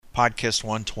Podcast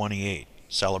 128,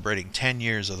 celebrating 10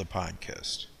 years of the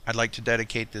podcast. I'd like to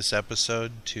dedicate this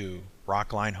episode to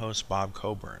Rockline host Bob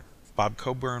Coburn. Bob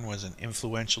Coburn was an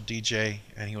influential DJ,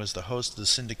 and he was the host of the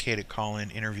syndicated call-in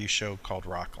interview show called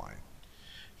Rockline.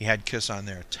 He had Kiss on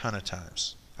there a ton of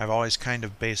times. I've always kind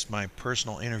of based my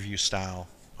personal interview style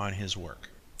on his work.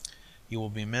 You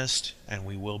will be missed, and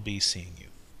we will be seeing you.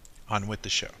 On with the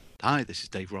show. Hi, this is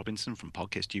Dave Robinson from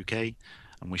Podcast UK.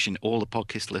 I'm wishing all the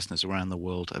podcast listeners around the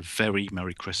world a very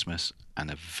Merry Christmas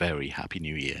and a very Happy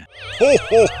New Year. Ho,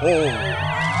 ho, ho!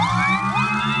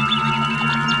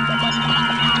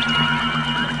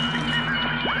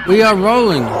 We are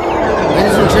rolling.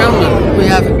 Ladies and gentlemen, we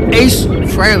have Ace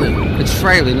Frehley. It's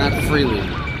Frehley, not Freely.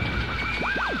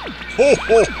 Ho,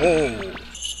 ho, ho!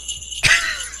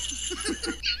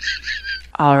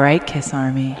 All right, Kiss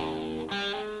Army.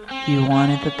 You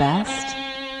wanted the best,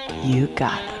 you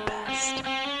got the best.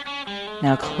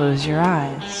 Now close your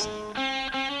eyes.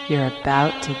 You're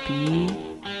about to be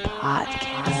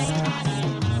podcasted.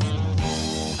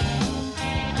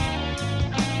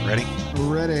 Ready?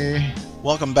 Ready.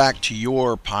 Welcome back to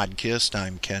your podcast.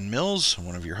 I'm Ken Mills,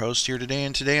 one of your hosts here today,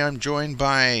 and today I'm joined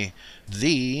by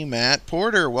the Matt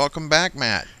Porter. Welcome back,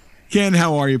 Matt. Ken,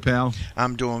 how are you, pal?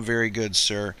 I'm doing very good,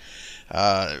 sir.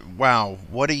 Wow,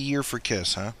 what a year for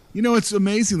Kiss, huh? You know, it's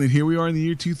amazing that here we are in the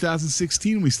year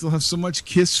 2016 and we still have so much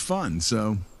Kiss fun,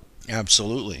 so...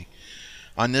 Absolutely.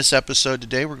 On this episode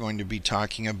today, we're going to be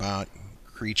talking about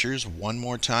Creatures one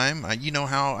more time. You know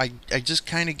how I just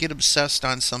kind of get obsessed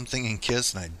on something in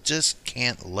Kiss and I just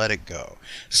can't let it go.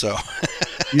 So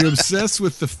You're obsessed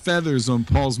with the feathers on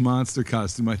Paul's monster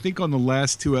costume. I think on the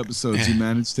last two episodes you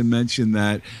managed to mention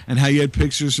that, and how you had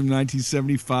pictures from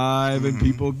 1975 and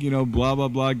people, you know, blah, blah,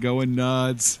 blah, going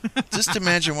nuts. just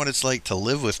imagine what it's like to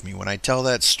live with me when I tell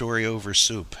that story over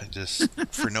soup, just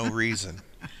for no reason.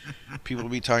 People will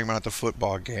be talking about the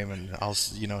football game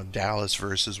and Dallas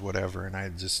versus whatever, and I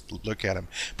just look at them.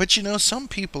 But you know, some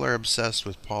people are obsessed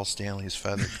with Paul Stanley's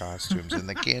feather costumes and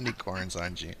the candy corns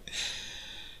on jeans.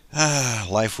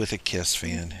 Life with a Kiss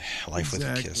fan. Life with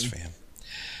a Kiss fan.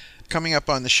 Coming up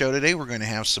on the show today, we're going to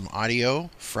have some audio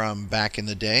from back in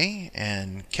the day,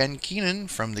 and Ken Keenan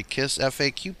from the Kiss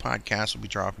FAQ podcast will be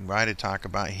dropping by to talk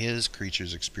about his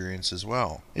Creatures experience as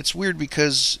well. It's weird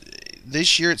because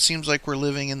this year it seems like we're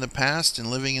living in the past and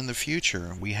living in the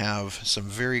future. We have some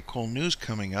very cool news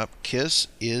coming up. Kiss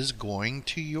is going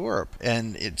to Europe,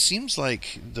 and it seems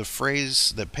like the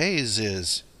phrase that pays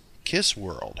is Kiss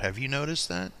World. Have you noticed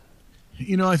that?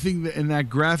 You know, I think that in that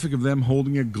graphic of them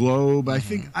holding a globe, I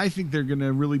think they're going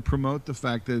to really promote the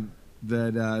fact that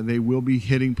they will be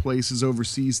hitting places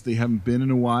overseas they haven't been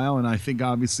in a while, and I think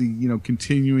obviously, you know,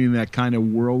 continuing that kind of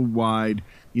worldwide,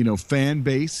 you know, fan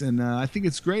base, and I think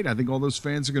it's great. I think all those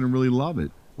fans are going to really love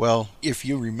it. Well, if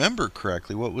you remember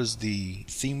correctly, what was the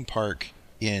theme park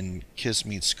in Kiss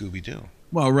Meets Scooby-Doo?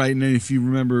 Well, right, and then if you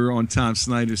remember on Tom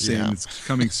Snyder saying it's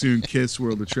coming soon, Kiss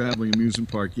World, the traveling amusement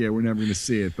park, yeah, we're never going to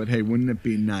see it, but hey, wouldn't it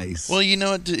be nice? Well, you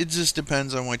know, it just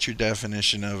depends on what your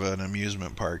definition of an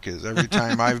amusement park is. Every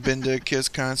time I've been to a Kiss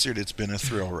concert, it's been a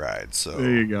thrill ride. So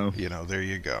there you go. You know, there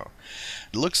you go.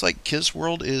 It looks like Kiss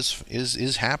World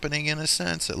is happening in a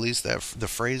sense, at least that the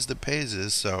phrase that pays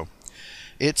is, so...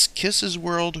 It's Kiss's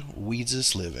world, we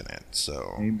just live in it.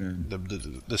 So amen.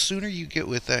 The sooner you get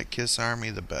with that Kiss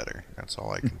Army, the better. That's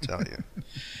all I can tell you.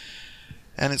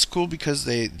 And it's cool because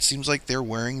it seems like they're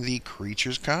wearing the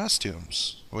Creatures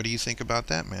costumes. What do you think about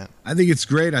that, man? I think it's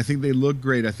great. I think they look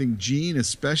great. I think Gene,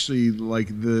 especially like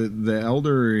the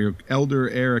elder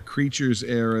era, Creatures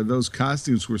era, those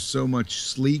costumes were so much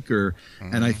sleeker,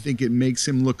 and I think it makes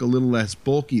him look a little less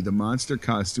bulky. The monster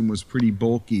costume was pretty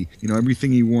bulky. You know,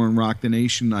 everything he wore in Rock the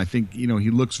Nation, I think, you know, he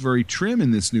looks very trim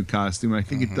in this new costume. I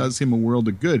think it does him a world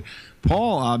of good.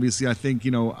 Paul, obviously, I think,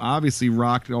 you know, obviously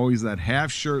rocked always that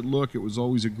half shirt look. It was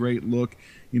always a great look,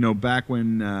 you know, back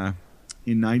when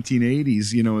in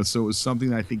 1980s, you know, so it was something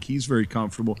that I think he's very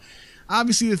comfortable.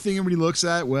 Obviously, the thing everybody looks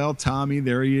at, well, Tommy,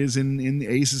 there he is in the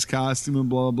Aces costume and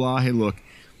blah, blah, blah. Hey, look,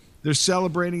 they're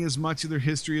celebrating as much of their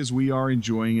history as we are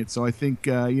enjoying it. So I think,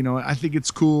 you know, I think it's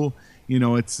cool. You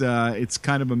know, it's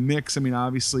kind of a mix. I mean,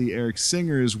 obviously, Eric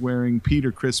Singer is wearing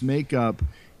Peter Criss makeup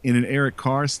in an Eric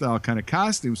Carr style kind of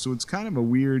costume, so it's kind of a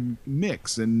weird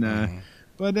mix. And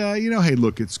but you know, hey,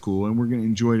 look, it's cool, and we're going to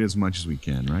enjoy it as much as we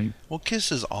can, right? Well, Kiss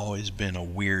has always been a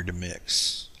weird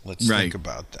mix. Let's think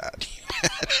about that.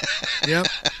 Yep,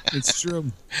 it's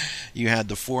true. You had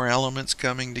the four elements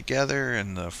coming together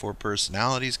and the four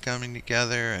personalities coming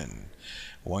together, and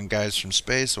One guy's from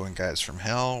space, one guy's from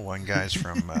hell, one guy's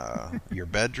from your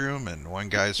bedroom, and one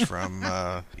guy's from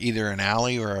either an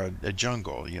alley or a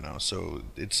jungle. So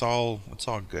it's all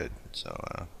good.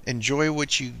 So enjoy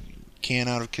what you can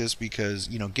out of Kiss, because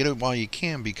get it while you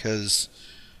can, because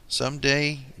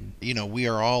someday we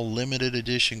are all limited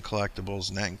edition collectibles,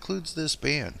 and that includes this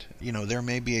band. There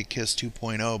may be a Kiss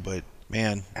 2.0, but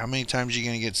man, how many times are you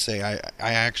going to get to say,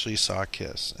 I actually saw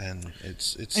Kiss? And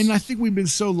it's. And I think we've been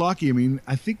so lucky. I mean,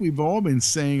 I think we've all been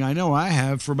saying, I know I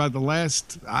have, for about the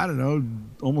last, I don't know,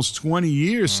 almost 20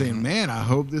 years, saying, man, I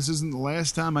hope this isn't the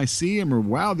last time I see him, or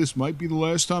wow, this might be the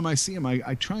last time I see him.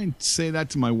 I try and say that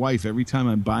to my wife every time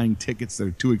I'm buying tickets that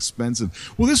are too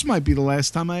expensive. Well, this might be the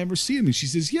last time I ever see him. And she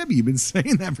says, yeah, but you've been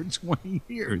saying that for 20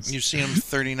 years. You see him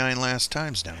 39 last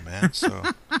times now, man. So.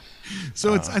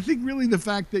 So it's, I think, really the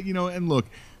fact that, and look,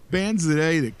 bands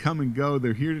today that come and go,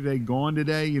 they're here today, gone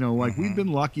today, we've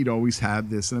been lucky to always have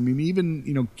this. And I mean,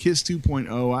 even, Kiss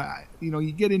 2.0,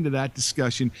 you get into that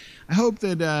discussion. I hope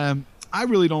that, I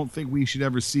really don't think we should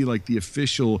ever see like the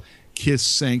official Kiss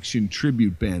sanctioned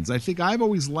tribute bands. I think I've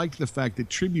always liked the fact that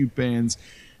tribute bands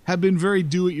have been very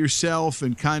do-it-yourself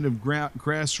and kind of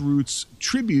grassroots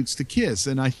tributes to Kiss.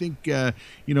 And I think, to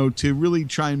really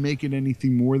try and make it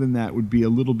anything more than that would be a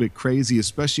little bit crazy,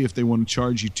 especially if they want to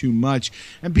charge you too much.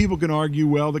 And people can argue,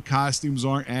 well, the costumes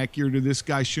aren't accurate, or this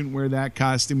guy shouldn't wear that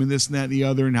costume, and this and that and the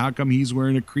other, and how come he's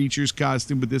wearing a Creatures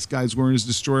costume, but this guy's wearing his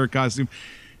Destroyer costume.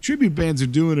 Tribute bands are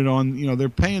doing it on, they're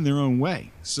paying their own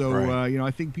way. So, right.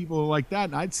 I think people are like that.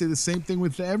 And I'd say the same thing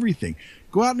with everything.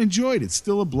 Go out and enjoy it. It's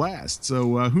still a blast.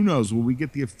 So who knows? Will we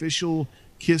get the official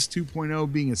Kiss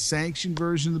 2.0 being a sanctioned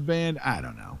version of the band? I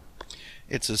don't know.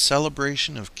 It's a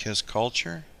celebration of Kiss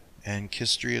culture and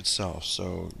Kisstory itself.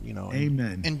 So,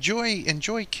 Amen.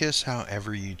 Enjoy Kiss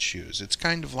however you choose. It's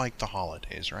kind of like the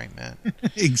holidays, right, Matt?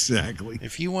 Exactly.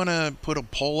 If you want to put a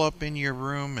pole up in your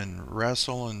room and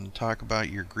wrestle and talk about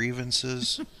your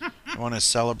grievances, you want to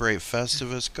celebrate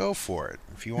Festivus, go for it.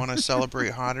 If you want to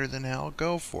celebrate Hotter Than Hell,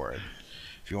 go for it.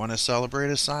 If you want to celebrate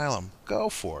Asylum, go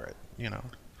for it,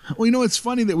 Well, it's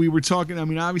funny that we were talking, I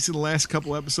mean, obviously the last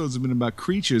couple episodes have been about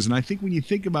Creatures, and I think when you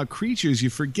think about Creatures, you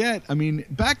forget, I mean,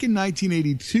 back in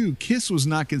 1982, Kiss was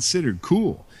not considered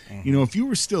cool. Mm-hmm. If you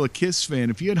were still a Kiss fan,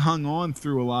 if you had hung on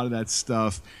through a lot of that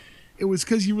stuff, it was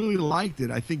because you really liked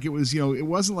it. I think it was, it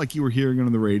wasn't like you were hearing it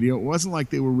on the radio. It wasn't like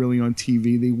they were really on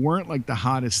TV. They weren't like the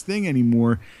hottest thing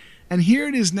anymore. And here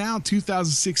it is now,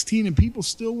 2016, and people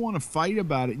still want to fight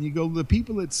about it. And you go, the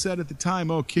people that said at the time,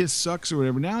 oh, Kiss sucks or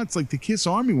whatever, now it's like the Kiss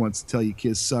Army wants to tell you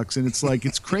Kiss sucks. And it's like,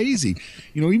 it's crazy.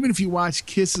 Even if you watch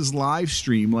Kiss's live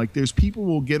stream, like there's people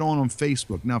will get on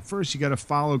Facebook. Now, first, you got to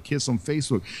follow Kiss on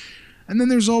Facebook. And then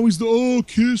there's always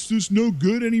Kiss is no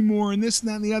good anymore, and this and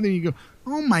that and the other. And you go,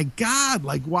 oh, my God,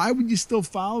 like, why would you still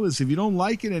follow this if you don't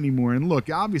like it anymore? And look,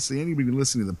 obviously, anybody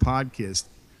listening to the podcast,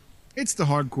 it's the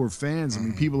hardcore fans. I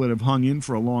mean, people that have hung in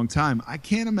for a long time. I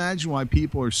can't imagine why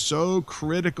people are so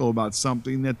critical about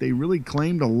something that they really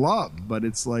claim to love. But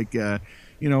it's like, and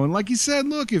like you said,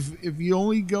 look, if you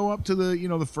only go up to the,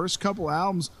 the first couple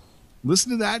albums,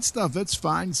 listen to that stuff. That's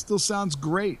fine. It still sounds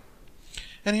great.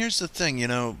 And here's the thing,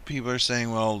 people are saying,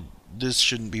 well, this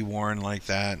shouldn't be worn like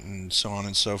that, and so on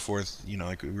and so forth,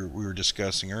 like we were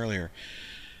discussing earlier.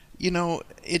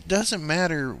 It doesn't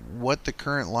matter what the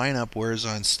current lineup wears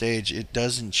on stage. It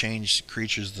doesn't change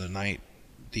Creatures of the Night,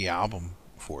 the album,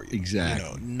 for you.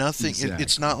 Exactly. Nothing. Exactly.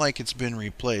 It's not like it's been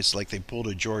replaced. Like they pulled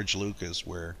a George Lucas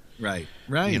where, right.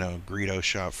 Greedo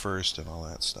shot first and all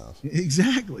that stuff.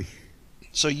 Exactly.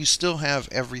 So you still have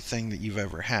everything that you've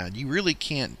ever had. You really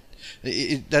can't.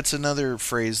 That's another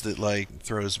phrase that like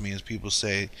throws me, as people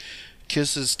say,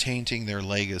 Kiss is tainting their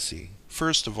legacy.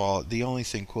 First of all, the only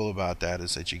thing cool about that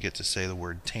is that you get to say the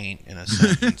word taint in a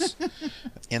sentence,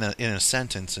 in a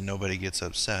sentence, and nobody gets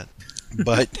upset.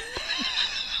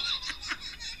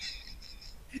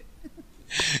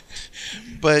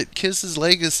 But Kiss's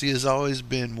legacy has always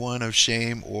been one of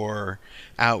shame or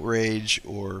outrage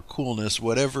or coolness.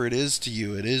 Whatever it is to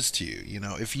you, it is to you.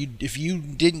 If you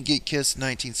didn't get Kiss in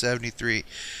 1973,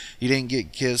 you didn't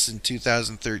get Kiss in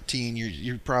 2013,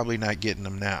 you're probably not getting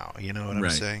them now. You know what I'm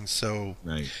saying? So,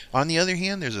 on the other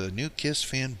hand, there's a new Kiss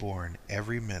fan born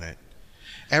every minute.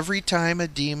 Every time a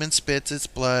demon spits its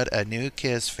blood, a new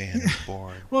Kiss fan is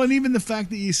born. Well, and even the fact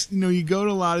that you go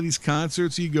to a lot of these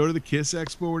concerts, you go to the Kiss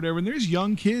Expo or whatever, and there's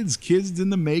young kids in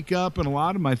the makeup, and a lot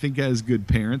of them, I think, as good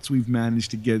parents, we've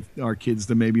managed to get our kids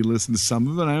to maybe listen to some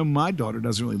of it. I know my daughter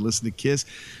doesn't really listen to Kiss.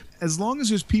 as long as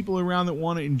there's people around that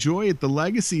want to enjoy it, the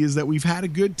legacy is that we've had a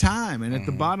good time. And at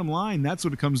the bottom line, that's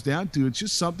what it comes down to. It's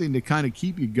just something to kind of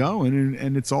keep you going,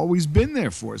 and it's always been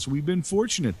there for us. We've been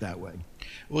fortunate that way.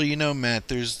 Well, you know, Matt,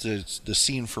 there's the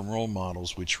scene from Role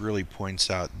Models, which really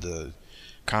points out the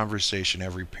conversation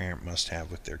every parent must have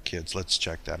with their kids. Let's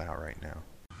check that out right now.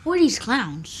 Who are these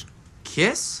clowns?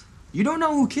 Kiss? You don't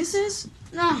know who Kiss is?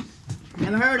 No,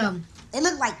 never heard of them. They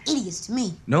look like idiots to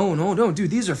me. No, dude.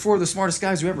 These are 4 of the smartest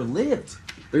guys who ever lived.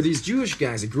 They're these Jewish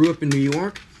guys that grew up in New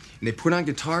York, and they put on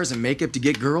guitars and makeup to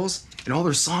get girls, and all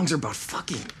their songs are about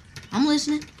fucking. I'm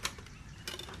listening.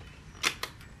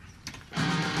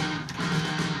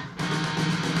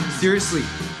 Seriously,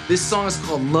 this song is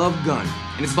called Love Gun,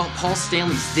 and it's about Paul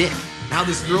Stanley's dick. How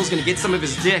this girl's gonna get some of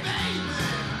his dick.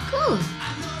 Cool.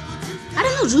 I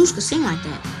didn't know Jews could sing like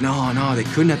that. No, they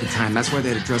couldn't at the time. That's why they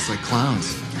had to dress like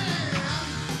clowns.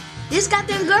 This got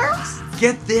them girls?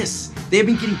 Get this. They've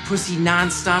been getting pussy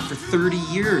nonstop for 30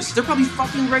 years. They're probably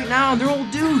fucking right now, and they're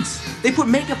old dudes. They put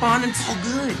makeup on, and it's all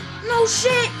good. No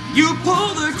shit. You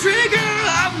pull the trigger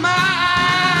of my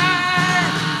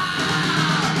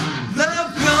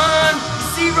love gun. You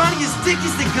see, Ronnie, his dick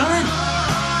is the gun.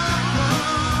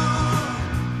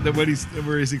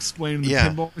 Where he's explaining the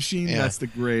pinball machine, that's the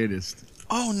greatest.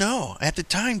 Oh, no. At the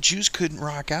time, Jews couldn't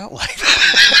rock out like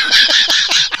that.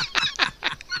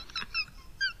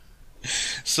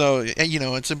 So, you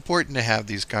know, it's important to have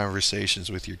these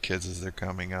conversations with your kids as they're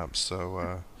coming up.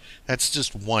 So that's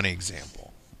just one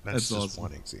example. That's just awesome.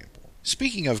 one example.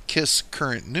 Speaking of KISS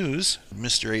current news,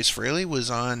 Mr. Ace Frehley was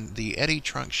on the Eddie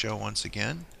Trunk Show once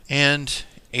again, and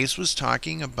Ace was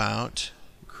talking about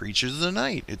Creatures of the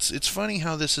Night. It's funny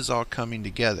how this is all coming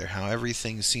together, how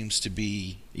everything seems to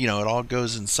be, you know, it all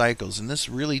goes in cycles, and this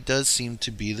really does seem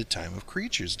to be the time of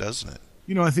Creatures, doesn't it?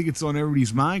 You know, I think it's on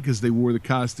everybody's mind because they wore the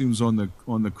costumes on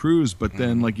the cruise. But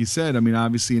then, like you said, I mean,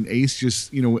 obviously, and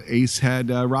Ace had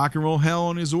Rock and Roll Hell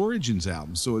on his Origins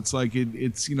album. So it's like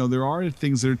it's you know, there are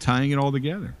things that are tying it all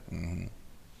together. Mm-hmm.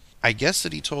 I guess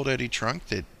that he told Eddie Trunk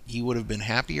that he would have been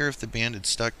happier if the band had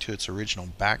stuck to its original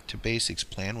back to basics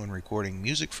plan when recording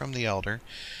music from The Elder,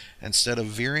 instead of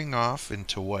veering off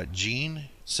into what Gene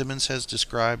Simmons has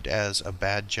described as a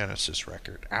bad Genesis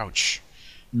record. Ouch.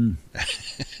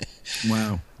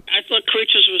 Wow. I thought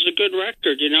Creatures was a good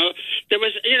record, you know. There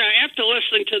was, you know, after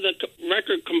listening to the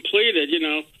record completed, you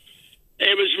know,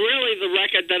 it was really the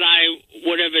record that I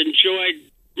would have enjoyed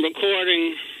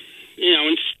recording, you know,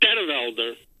 instead of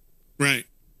Elder. Right.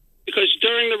 Because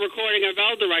during the recording of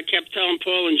Elder, I kept telling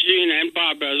Paul and Gene and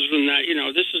Bob Ezrin that, you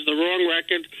know, this is the wrong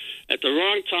record at the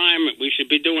wrong time. We should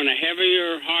be doing a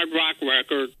heavier hard rock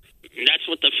record. That's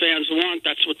what the fans want.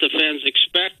 That's what the fans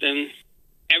expect. And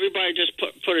everybody just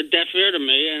put a deaf ear to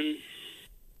me, and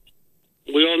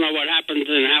we all know what happened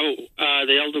and how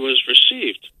The Elder was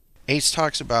received. Ace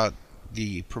talks about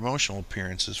the promotional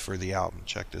appearances for the album.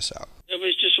 Check this out. It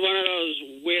was just one of those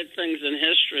weird things in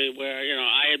history where, you know,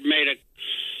 I had made a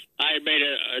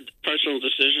personal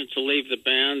decision to leave the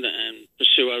band and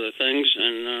pursue other things,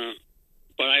 and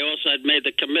but I also had made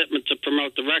the commitment to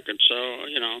promote the record. So,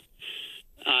 you know,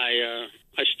 I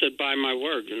stood by my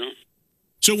word, you know.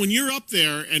 So when you're up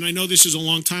there, and I know this is a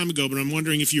long time ago, but I'm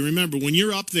wondering if you remember, when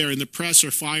you're up there and the press are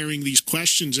firing these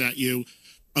questions at you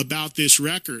about this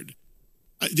record,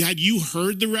 had you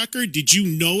heard the record? Did you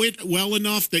know it well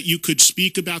enough that you could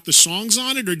speak about the songs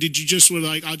on it, or did you just were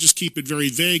like, I'll just keep it very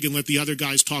vague and let the other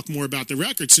guys talk more about the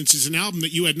record, since it's an album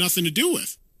that you had nothing to do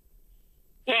with?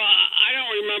 Well, I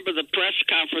don't remember the press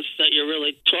conference that you're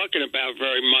really talking about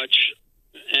very much,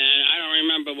 and I don't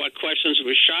remember what questions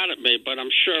were shot at me, but I'm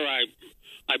sure I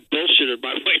bullshitted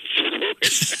my way through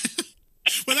it.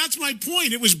 Well, that's my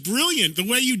point. It was brilliant. The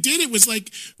way you did it was like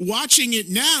watching it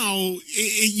now.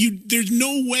 There's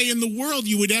no way in the world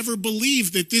you would ever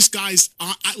believe that this guy's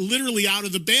literally out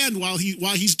of the band while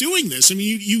he's doing this. I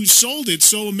mean, you sold it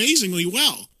so amazingly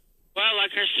well. Well,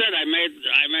 like I said, I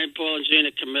made Paul and Gene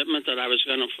a commitment that I was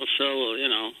going to fulfill, you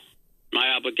know, my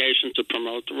obligation to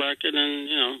promote the record, and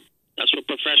you know, that's what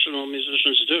professional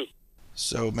musicians do.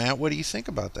 So, Matt, what do you think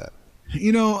about that?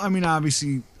 You know, I mean,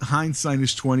 obviously, hindsight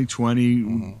is 2020.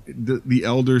 Mm-hmm. The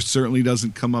Elder certainly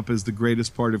doesn't come up as the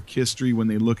greatest part of history when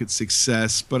they look at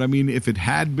success. But I mean, if it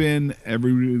had been,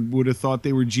 everyone would have thought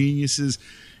they were geniuses.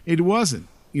 It wasn't,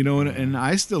 you know. And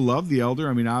I still love the Elder.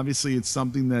 I mean, obviously, it's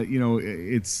something that, you know,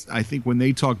 it's. I think when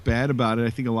they talk bad about it, I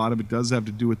think a lot of it does have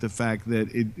to do with the fact that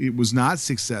it was not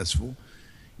successful,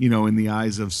 you know, in the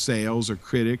eyes of sales or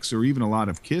critics or even a lot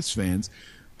of Kiss fans.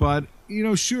 But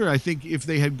sure, I think if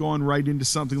they had gone right into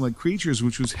something like Creatures,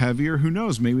 which was heavier, who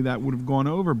knows, maybe that would have gone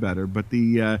over better. But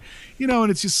and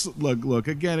it's just, look,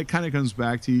 again, it kind of comes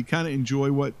back to you kind of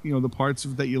enjoy what, the parts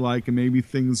of that you like, and maybe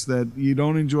things that you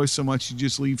don't enjoy so much, you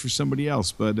just leave for somebody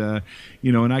else. But,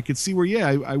 and I could see where,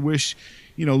 I wish,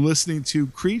 listening to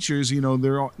Creatures,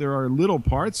 there are little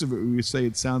parts of it where you say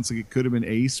it sounds like it could have been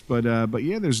Ace, but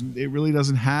yeah, it really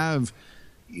doesn't have,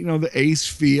 the Ace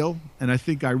feel, and I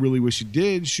think I really wish it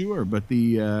did, sure, but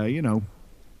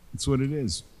it's what it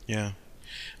is. Yeah.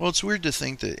 Well, it's weird to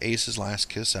think that Ace's last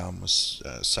Kiss album was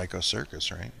Psycho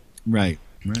Circus, right? Right.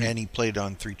 And he played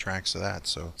on 3 tracks of that,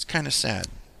 so it's kind of sad.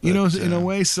 But, in a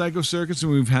way, Psycho Circus,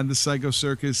 and we've had the Psycho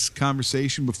Circus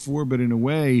conversation before, but in a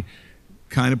way,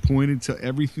 kind of pointed to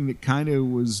everything that kind of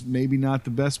was maybe not the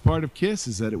best part of Kiss,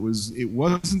 is that it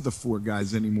wasn't the 4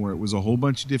 guys anymore. It was a whole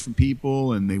bunch of different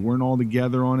people, and they weren't all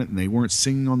together on it, and they weren't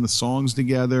singing on the songs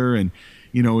together. And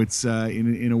it's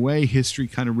in a way, history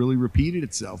kind of really repeated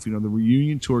itself. The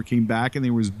reunion tour came back, and they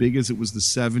were as big as it was the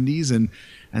 70s, and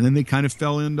then they kind of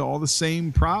fell into all the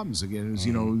same problems again. It was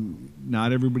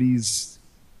not everybody's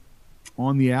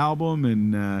on the album,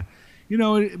 and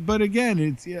but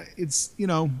again, it's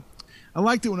I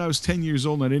liked it when I was 10 years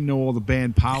old and I didn't know all the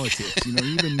band politics.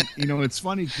 It's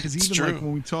funny because even like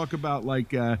when we talk about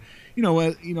even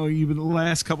the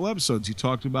last couple episodes, you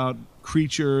talked about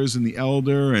Creatures and the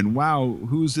Elder and wow,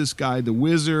 who's this guy, the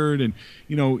Wizard? And,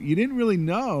 you didn't really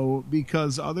know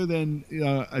because other than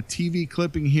a TV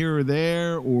clipping here or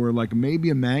there or like maybe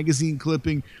a magazine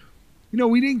clipping,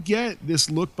 we didn't get this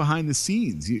look behind the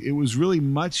scenes. It was really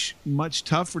much, much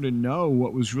tougher to know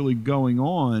what was really going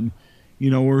on.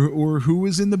 Or who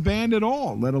was in the band at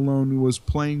all, let alone who was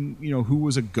playing, who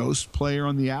was a ghost player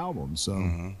on the album.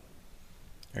 So,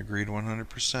 Agreed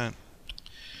 100%.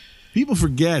 People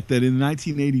forget that in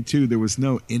 1982 there was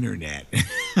no internet.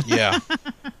 Yeah.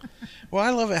 Well,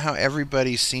 I love it how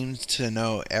everybody seems to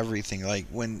know everything. Like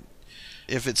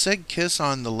if it said Kiss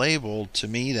on the label, to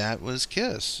me that was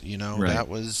Kiss. Right. That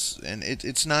was, and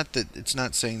it's not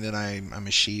saying that I'm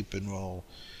a sheep and will,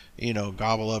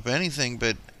 gobble up anything,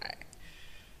 but.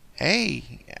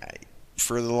 Hey,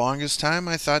 for the longest time,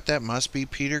 I thought that must be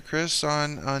Peter Criss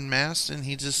on Unmasked, and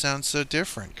he just sounds so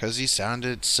different because he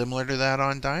sounded similar to that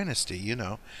on Dynasty.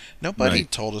 Nobody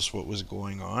told us what was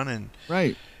going on, and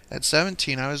at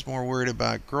 17, I was more worried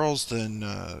about girls than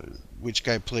which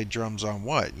guy played drums on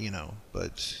what.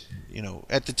 But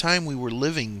at the time we were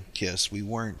living Kiss, we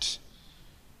weren't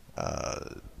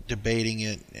debating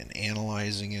it and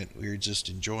analyzing it. We were just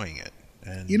enjoying it.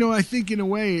 And I think in a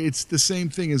way it's the same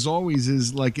thing as always,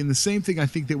 is like in the same thing I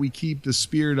think that we keep the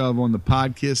spirit of on the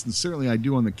podcast, and certainly I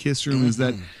do on the Kiss Room, is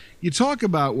that you talk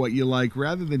about what you like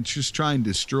rather than just try and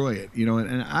destroy it.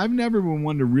 And I've never been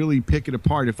one to really pick it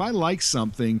apart. If I like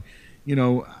something,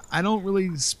 I don't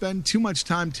really spend too much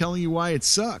time telling you why it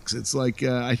sucks. It's like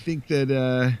I think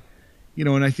that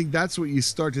and I think that's what you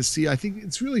start to see. I think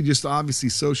it's really just obviously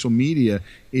social media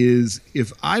is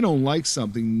if I don't like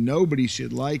something, nobody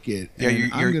should like it.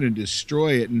 And I'm going to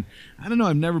destroy it. And I don't know.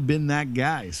 I've never been that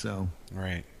guy. So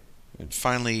right. And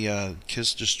finally,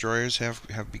 Kiss destroyers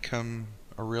have become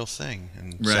a real thing.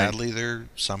 And sadly, there are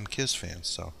some Kiss fans.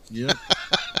 So yeah,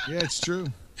 it's true.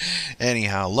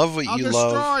 Anyhow, love what you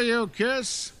love. I'll destroy you,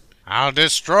 Kiss. I'll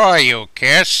destroy you,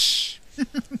 Kiss.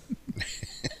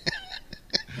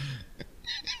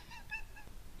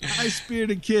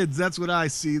 High-spirited kids, that's what I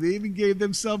see. They even gave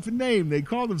themselves a name. They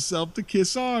call themselves the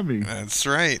Kiss Army. That's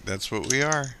right. That's what we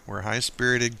are. We're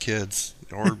high-spirited kids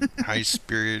or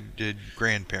high-spirited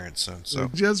grandparents. So we're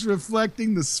just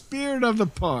reflecting the spirit of the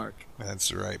park.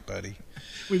 That's right, buddy.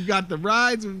 We've got the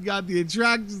rides, we've got the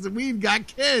attractions, and we've got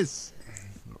Kiss.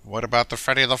 What about the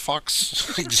Freddy the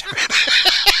Fox exhibit?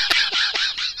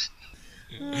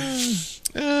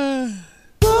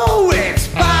 Oh, it's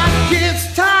Park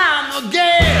Kids time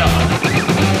again.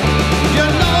 You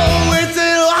know it's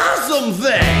an awesome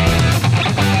thing.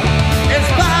 It's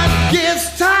Park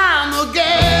Kids time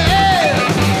again.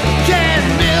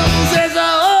 Ken Mills is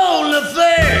the only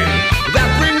thing that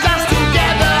brings us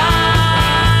together.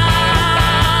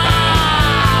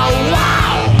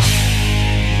 Wow.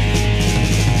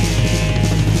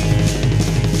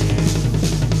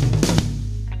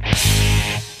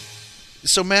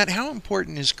 So, Matt, how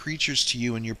important is Creatures to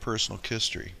you in your personal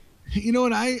history? You know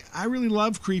what? I really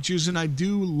love Creatures, and I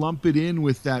do lump it in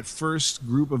with that first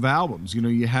group of albums.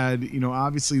 You had,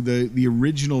 obviously the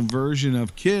original version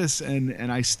of Kiss, and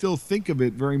I still think of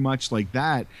it very much like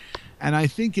that. And I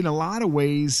think in a lot of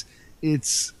ways,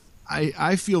 it's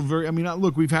I feel very, I mean,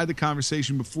 look, we've had the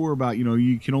conversation before about, you know,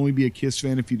 you can only be a Kiss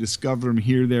fan if you discover them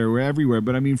here, there, or everywhere.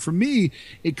 But I mean, for me,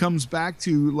 it comes back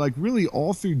to like really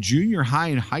all through junior high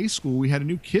and high school, we had a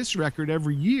new Kiss record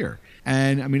every year.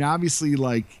 And I mean, obviously,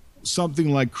 like something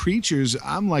like Creatures,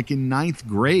 I'm like in 9th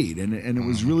grade. And it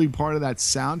was really part of that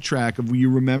soundtrack of you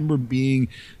remember being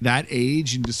that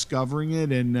age and discovering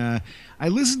it. And I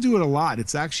listen to it a lot.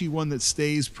 It's actually one that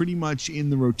stays pretty much in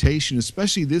the rotation,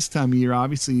 especially this time of year.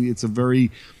 Obviously, it's a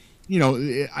very, you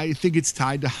know, I think it's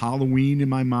tied to Halloween in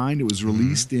my mind. It was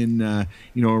released in,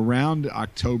 you know, around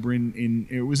October.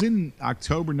 It was in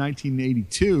October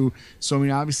 1982. So, I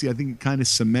mean, obviously, I think it kind of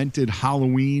cemented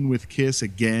Halloween with Kiss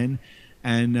again.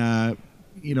 And,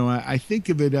 you know, I think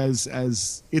of it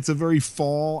as it's a very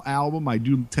fall album. I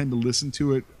do tend to listen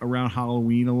to it around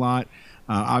Halloween a lot.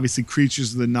 Obviously,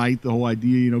 Creatures of the Night, the whole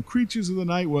idea, you know, Creatures of the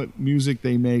Night, what music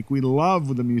they make. We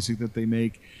love the music that they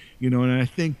make, you know, and I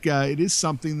think it is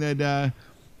something that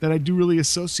I do really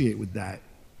associate with that.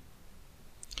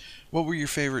 What were your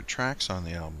favorite tracks on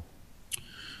the album?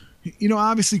 You know,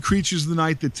 obviously, Creatures of the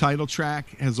Night, the title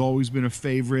track, has always been a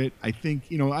favorite. I think,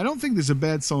 you know, I don't think there's a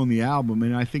bad song on the album.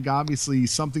 And I think, obviously,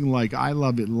 something like I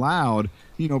Love It Loud,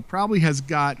 you know, probably has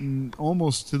gotten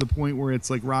almost to the point where it's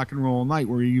like Rock and Roll All Night,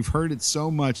 where you've heard it so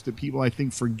much that people, I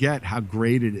think, forget how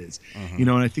great it is. You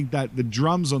know, and I think that the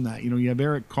drums on that, you know, you have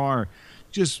Eric Carr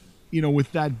just, you know,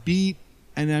 with that beat.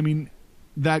 And, I mean,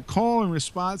 that call and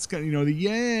response, you know, the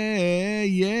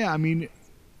yeah, I mean,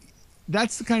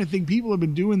 that's the kind of thing people have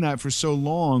been doing that for so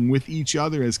long with each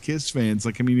other as Kiss fans.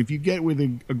 Like, I mean, if you get with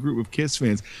a group of Kiss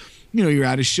fans, you know, you're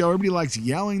at a show, everybody likes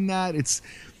yelling that. It's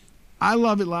I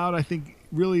Love It Loud, I think,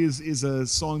 really is a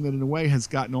song that in a way has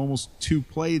gotten almost too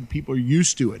played. People are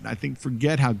used to it. And I think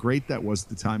forget how great that was at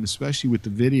the time, especially with the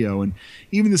video. And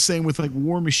even the same with like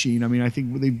War Machine. I mean, I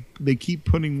think they keep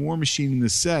putting War Machine in the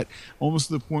set almost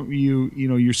to the point where you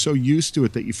know, you're so used to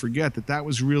it that you forget that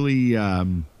was really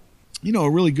you know,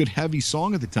 a really good heavy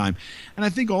song at the time. And I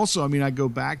think also, I mean, I go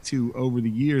back to over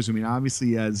the years, I mean,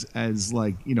 obviously as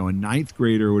like, you know, a 9th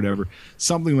grader or whatever,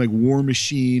 something like War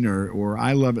Machine or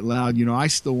I Love It Loud, you know, I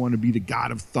Still Want to Be the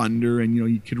God of Thunder. And, you know,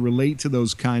 you could relate to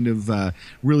those kind of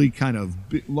really kind of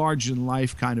larger than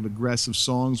life kind of aggressive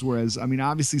songs. Whereas, I mean,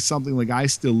 obviously something like I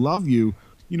Still Love You,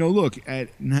 you know, look, at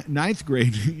 9th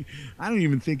grade, I don't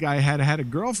even think I had a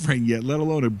girlfriend yet, let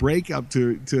alone a breakup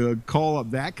to call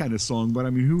up that kind of song. But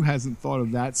I mean, who hasn't thought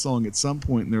of that song at some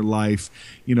point in their life,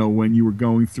 you know, when you were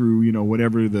going through, you know,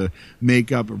 whatever the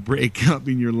makeup or breakup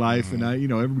in your life. And, you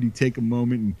know, everybody take a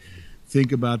moment and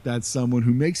think about that someone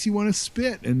who makes you want to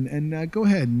spit and go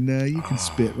ahead and you can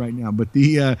spit right now. But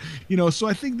the you know, so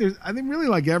I think really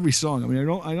like every song. I mean,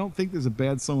 I don't think there's a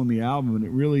bad song on the album, and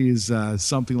it really is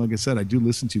something, like I said, I do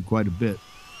listen to quite a bit.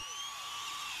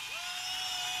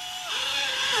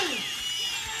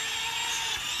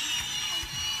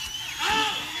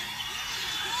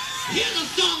 Here's a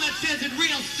song that says it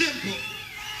real simple.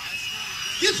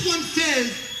 This one says,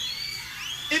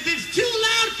 if it's too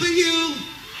loud for you,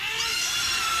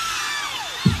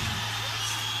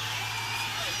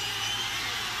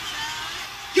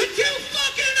 you're too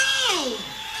fucking old.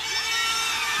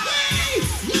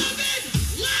 We love it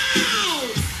loud.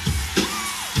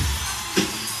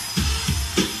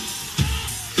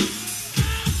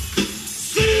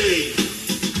 See.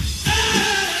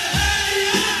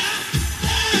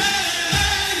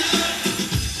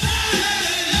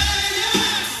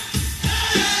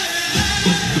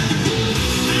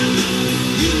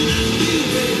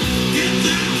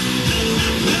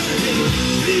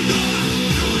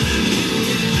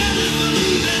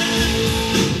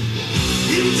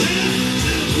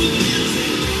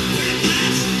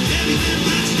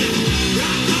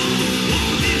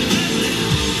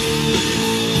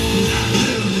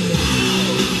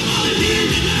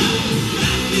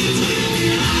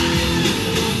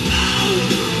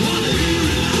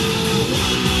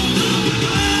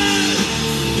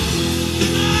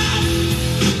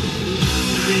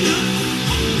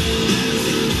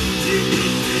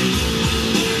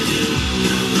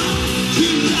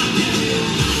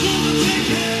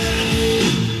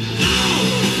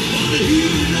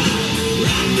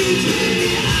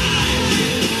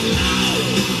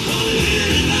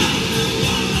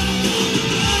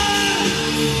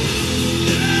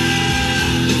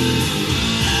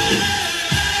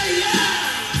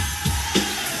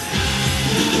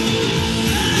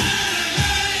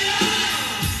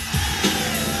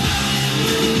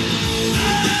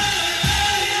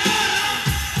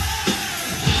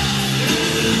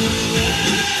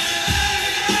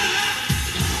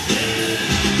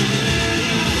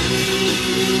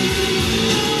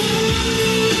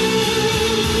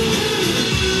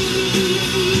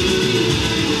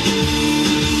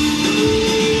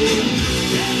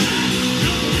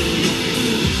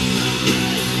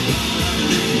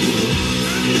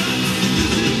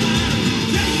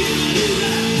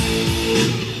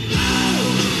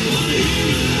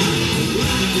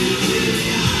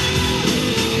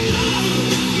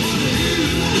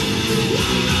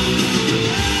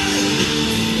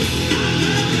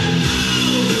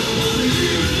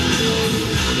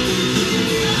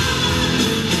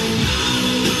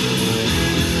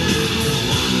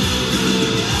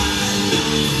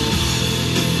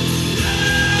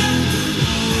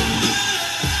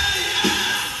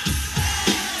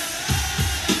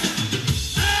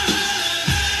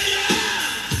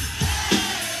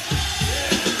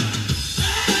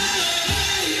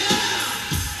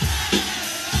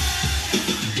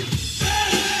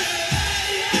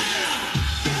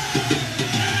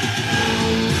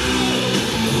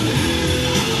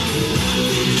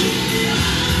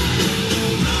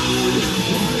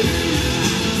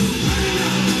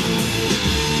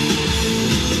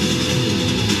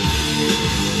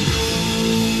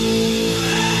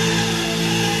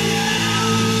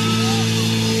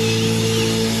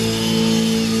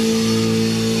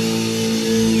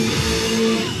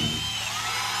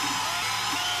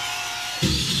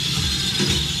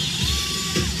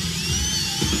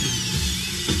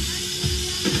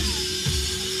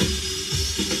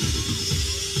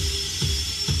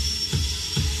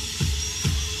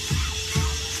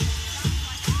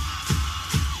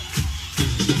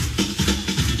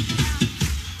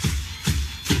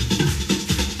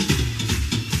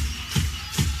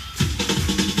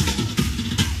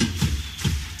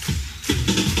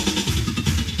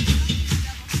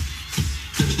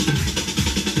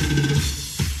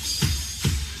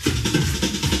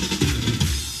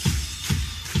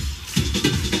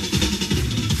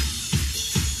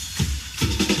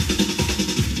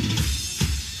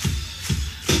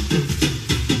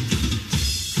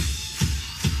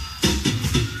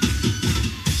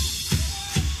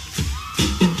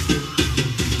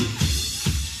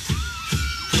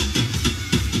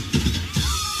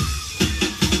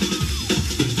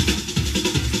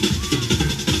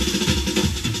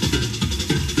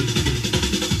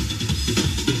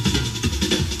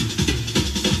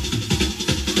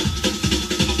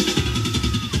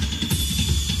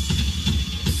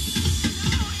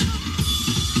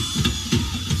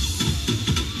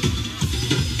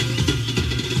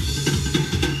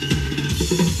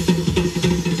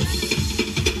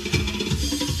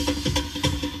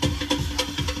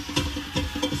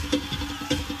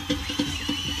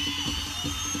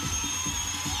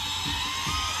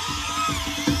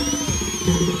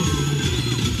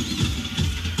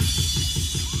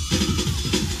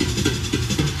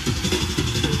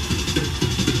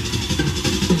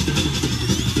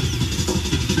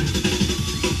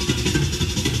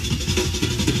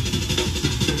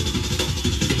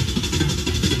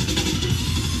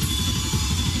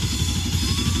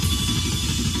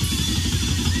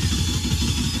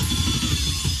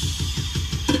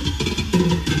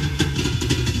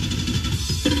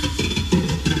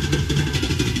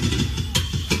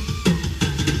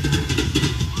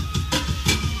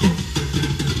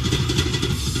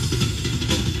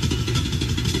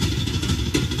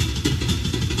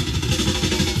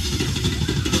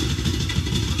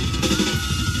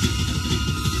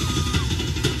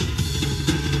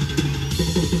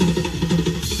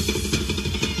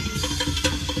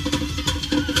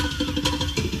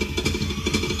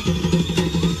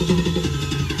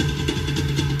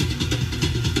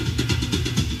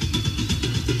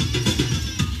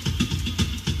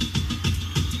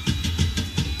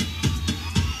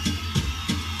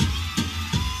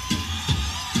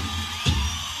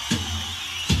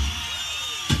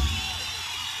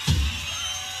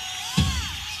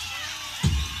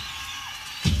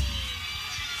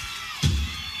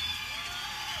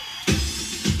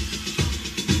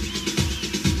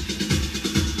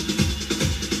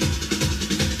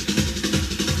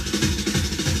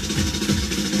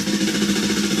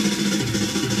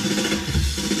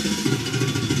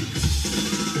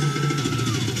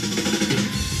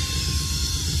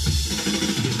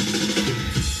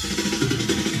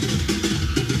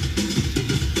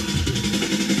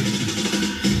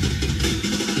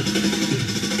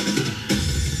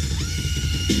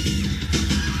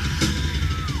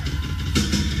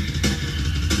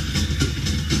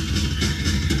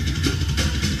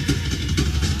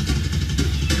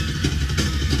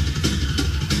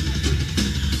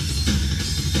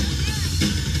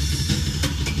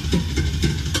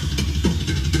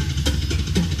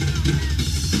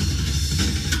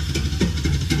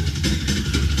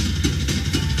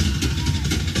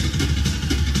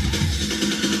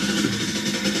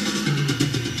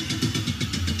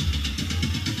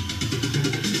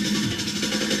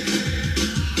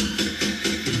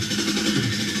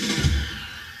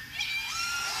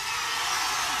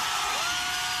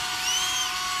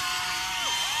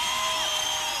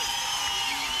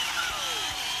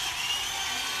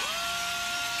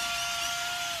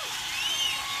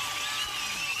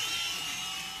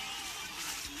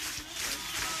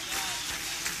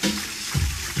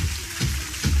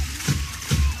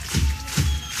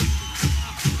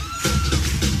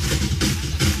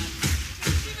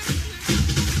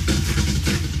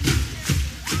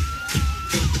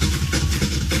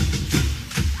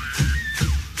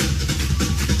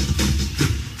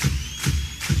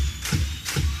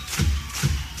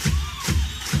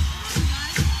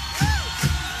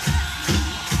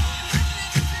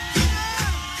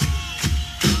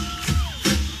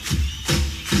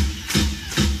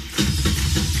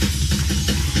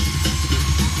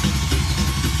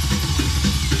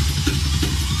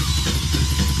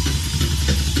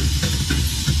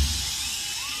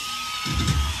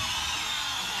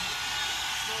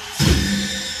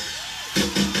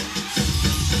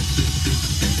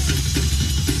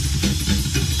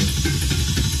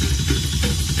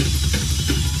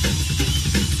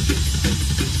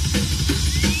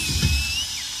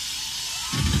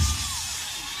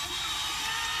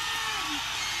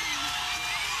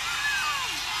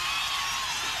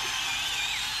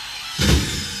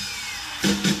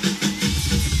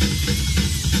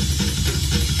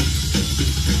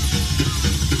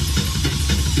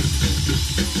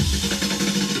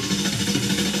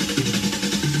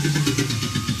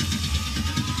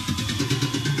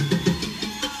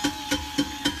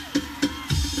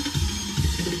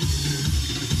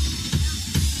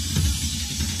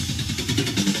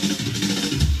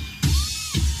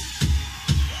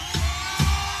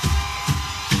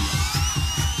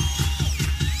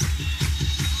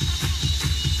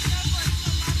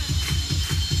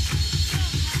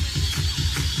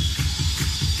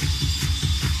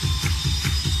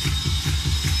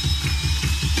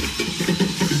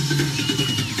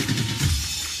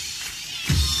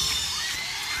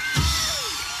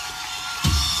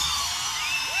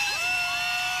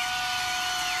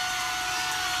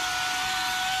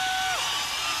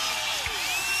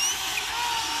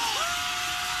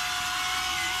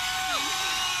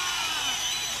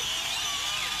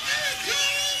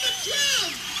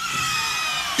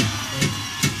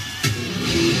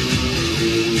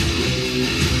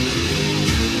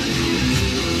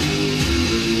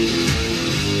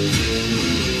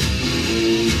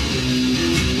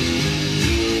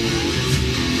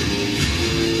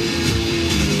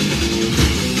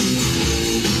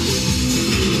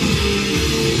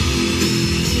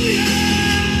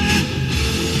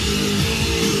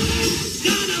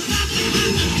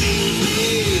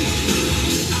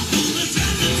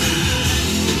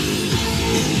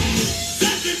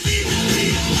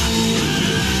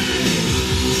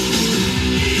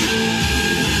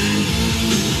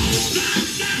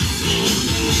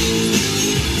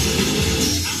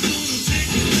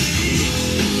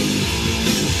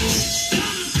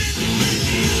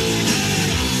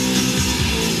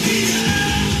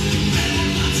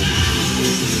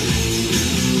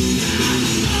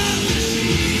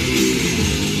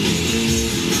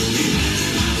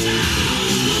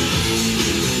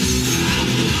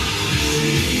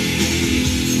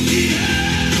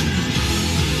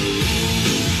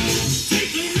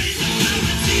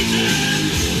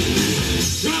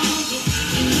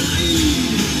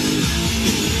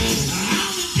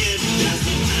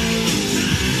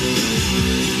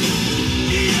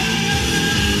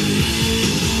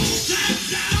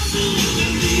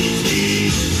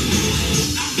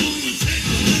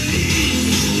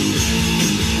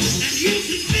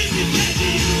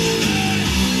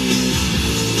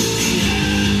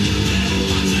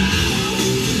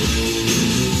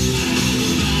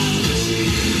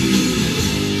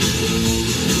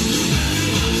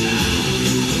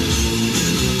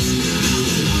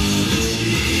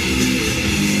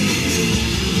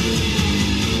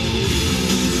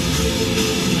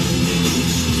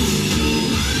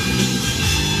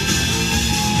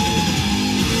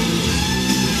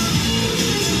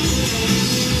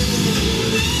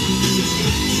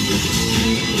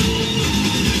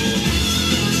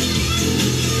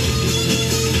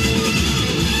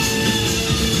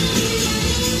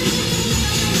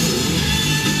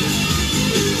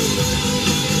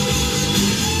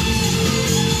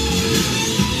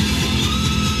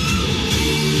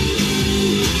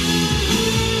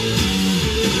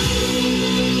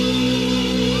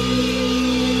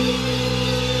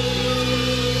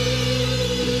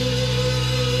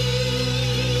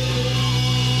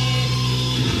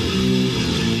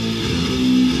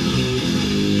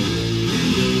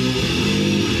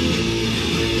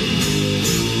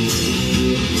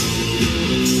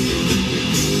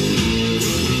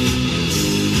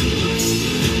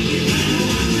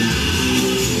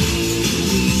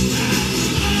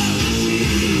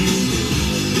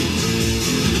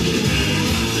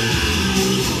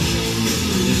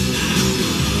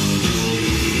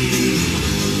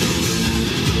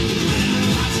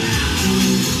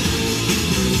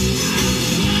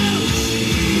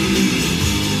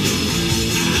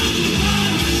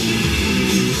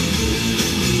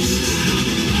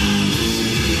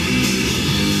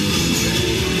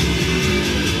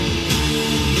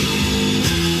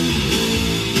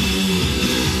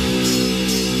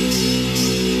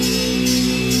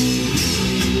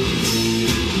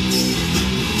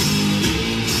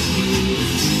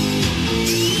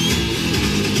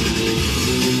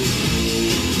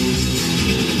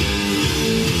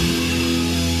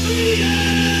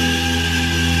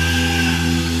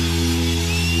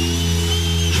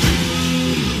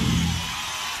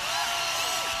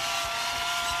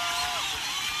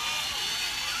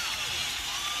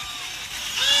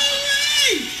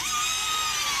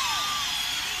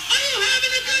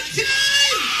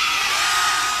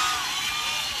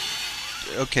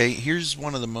 Okay, here's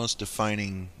one of the most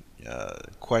defining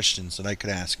questions that I could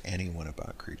ask anyone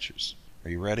about Creatures. Are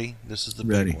you ready? This is the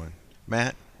Ready. big one.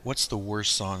 Matt, what's the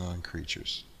worst song on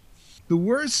Creatures? The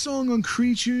worst song on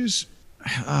Creatures,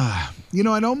 I'd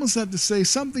almost have to say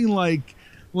something like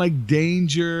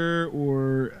Danger,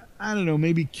 or I don't know,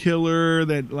 maybe Killer,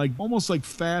 that like almost like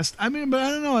Fast. I mean, but I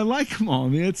don't know. I like them all. I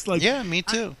mean, it's like, yeah, me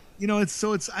too.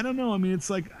 It's I don't know. I mean, it's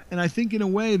like, and I think in a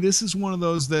way this is one of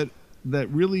those that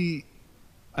really,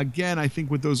 again, I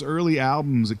think with those early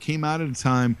albums, it came out at a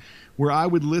time where I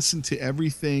would listen to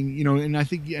everything, and I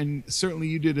think, and certainly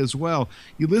you did as well.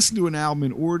 You listen to an album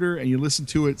in order and you listen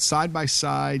to it side by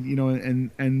side,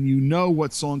 and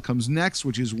what song comes next,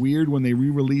 which is weird when they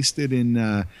re-released it in,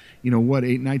 it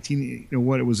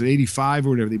was 85 or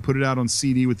whatever. They put it out on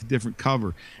CD with a different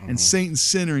cover. And Saint and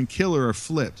Sinner and Killer are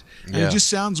flipped. And it just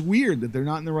sounds weird that they're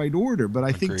not in the right order. But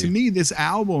I think to me, this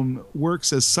album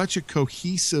works as such a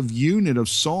cohesive unit of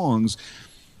songs,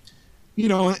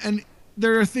 and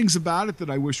there are things about it that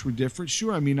I wish were different.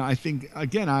 Sure. I mean, I think,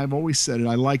 again, I've always said it.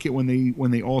 I like it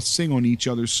when they all sing on each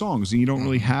other's songs, and you don't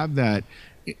really have that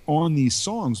on these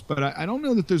songs. But I don't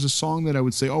know that there's a song that I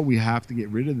would say, oh, we have to get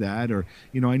rid of that. Or,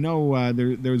 I know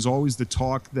there's always the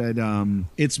talk that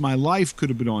It's My Life could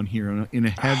have been on here in a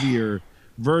heavier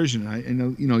version.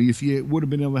 If you would have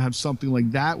been able to have something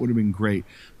like that, would have been great.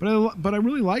 But I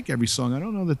really like every song. I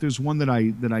don't know that there's one that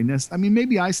I mean,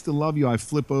 maybe I Still Love You. I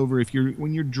flip over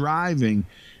when you're driving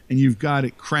and you've got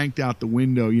it cranked out the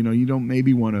window. You don't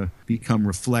maybe want to become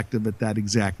reflective at that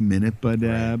exact minute. But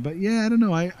yeah, I don't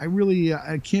know. I really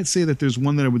I can't say that there's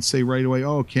one that I would say right away.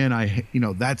 Oh,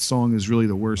 that song is really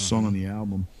the worst song on the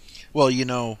album. Well,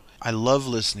 I love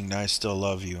listening to I Still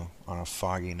Love You on a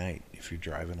foggy night if you're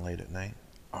driving late at night.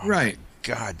 Oh, right.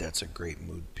 God, that's a great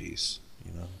mood piece,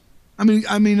 I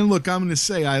mean, look, I'm going to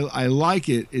say I like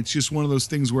it. It's just one of those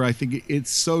things where I think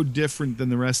it's so different than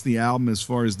the rest of the album as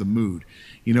far as the mood.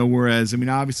 Whereas, I mean,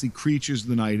 obviously Creatures of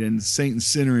the Night and Saint and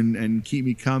Sinner and Keep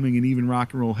Me Coming and even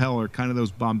Rock and Roll Hell are kind of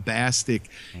those bombastic,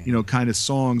 kind of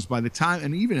songs by the time,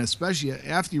 and even especially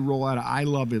after you roll out of I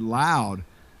Love It Loud,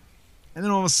 and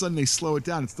then all of a sudden they slow it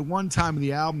down. It's the one time of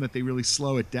the album that they really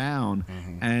slow it down.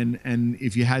 And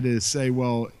if you had to say,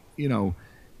 well,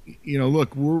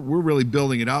 look, we're really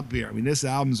building it up here. I mean, this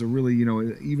album's a really,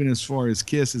 even as far as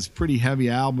Kiss, it's a pretty heavy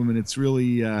album, and it's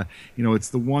really, it's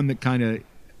the one that kind of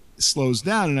slows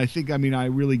down. And I think, I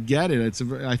really get it.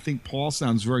 I think Paul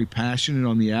sounds very passionate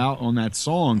on that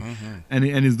song, and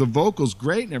the vocals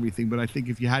great and everything. But I think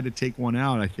if you had to take one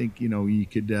out, I think you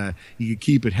could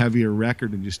keep it heavier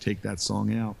record and just take that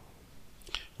song out.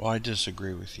 Well, I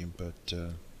disagree with you, but.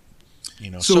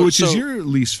 Which is your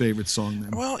least favorite song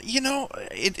then? Well,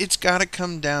 it's got to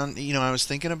come down. I was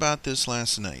thinking about this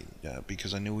last night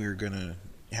because I knew we were going to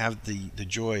have the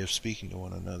joy of speaking to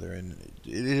one another, and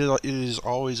it is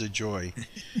always a joy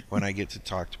when I get to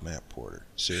talk to Matt Porter.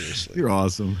 Seriously, you're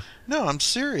awesome. No, I'm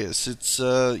serious. It's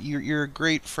you're a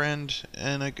great friend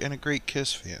and a great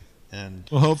Kiss fan. And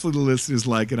well, hopefully the listeners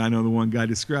like it. I know the one guy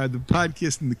described the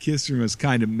podcast in the Kiss Room as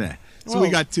kind of meh. So we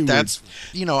got two words.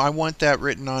 I want that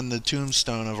written on the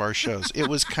tombstone of our shows. It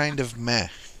was kind of meh.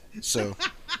 So,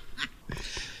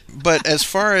 but as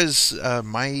far as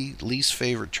my least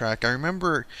favorite track, I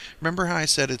remember how I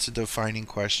said it's a defining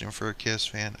question for a Kiss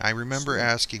fan. I remember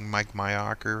asking Mike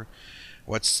Mayocker,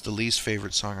 what's the least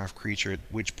favorite song off Creature, at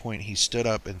which point he stood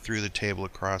up and threw the table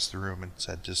across the room and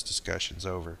said, this discussion's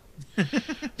over.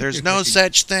 There's no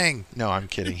such thing. No, I'm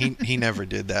kidding. He never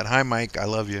did that. Hi, Mike. I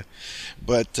love you.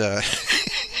 But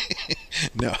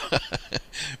no.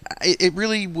 It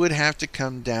really would have to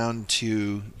come down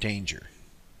to Danger.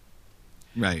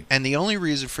 Right. And the only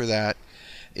reason for that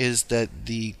is that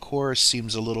the chorus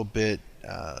seems a little bit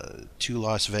too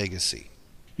Las Vegas-y.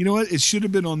 You know what? It should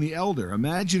have been on The Elder.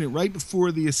 Imagine it right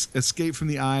before the escape from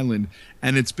the island,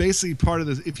 and it's basically part of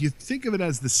the. If you think of it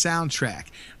as the soundtrack,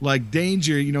 like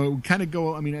Danger, it would kind of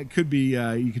go. I mean, it could be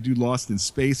you could do Lost in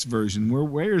Space version.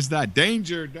 Where is that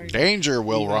Danger? Danger,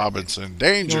 Will Robinson.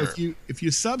 Danger. If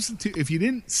you substitute, if you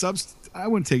didn't substitute, I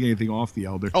wouldn't take anything off The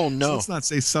Elder. Oh no. So let's not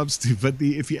say substitute, but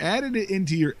if you added it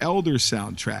into your Elder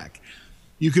soundtrack,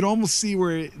 You could almost see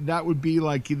where that would be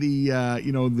like the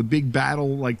the big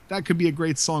battle. Like that could be a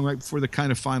great song right before the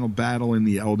kind of final battle in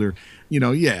The Elder.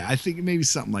 I think maybe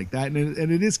something like that.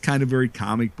 And it is kind of very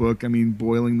comic book. I mean,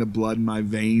 boiling the blood in my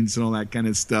veins and all that kind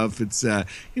of stuff. It's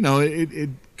it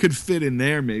could fit in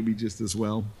there maybe just as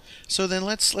well. So then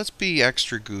let's be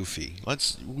extra goofy.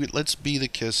 Let's be the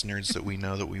Kiss nerds that we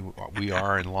know that we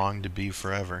are and long to be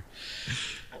forever.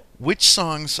 Which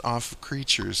songs off of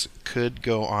Creatures could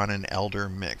go on an Elder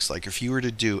mix? Like if you were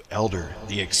to do Elder,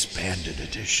 the expanded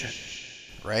edition,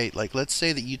 right? Like let's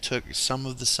say that you took some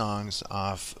of the songs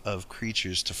off of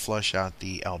Creatures to flush out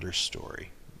the Elder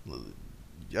story.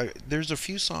 There's a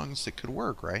few songs that could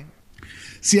work, right?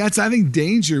 See, I think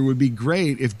Danger would be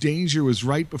great if Danger was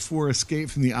right before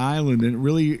Escape from the Island and it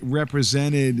really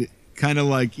represented kind of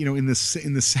like, in the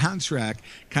soundtrack,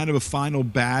 kind of a final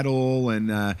battle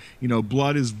and,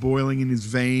 blood is boiling in his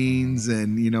veins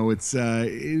and, it's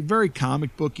very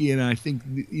comic booky. And I think,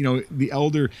 The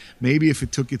Elder, maybe if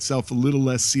it took itself a little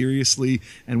less seriously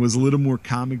and was a little more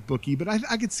comic booky, but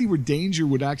I could see where Danger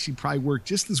would actually probably work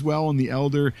just as well on The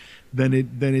Elder than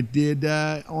it did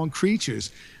on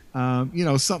Creatures.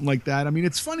 Something like that. I mean,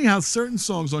 it's funny how certain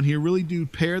songs on here really do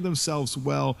pair themselves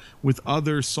well with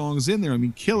other songs in there. I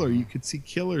mean, Killer, you could see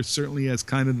Killer certainly as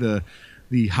kind of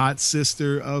the hot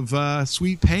sister of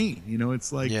Sweet Pain.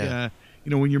 It's like,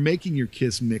 when you're making your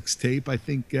Kiss mixtape, I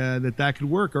think that could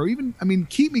work. Or even, I mean,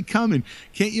 Keep Me Coming.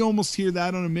 Can't you almost hear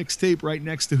that on a mixtape right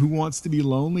next to Who Wants to Be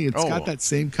Lonely? It's got that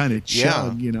same kind of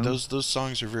chug, Those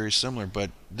songs are very similar,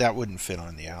 but that wouldn't fit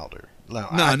on The Elder.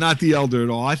 No, not The Elder at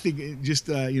all. I think it just,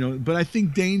 but I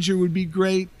think Danger would be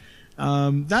great.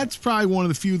 That's probably one of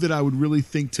the few that I would really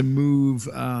think to move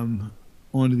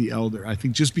onto The Elder. I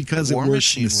think just because War it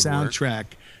works Machine in the soundtrack,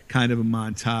 kind of a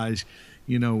montage.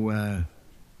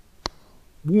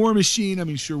 War Machine, I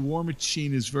mean, sure, War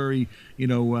Machine is very,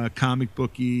 comic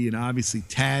booky, and obviously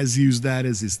Taz used that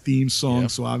as his theme song,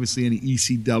 so obviously any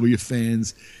ECW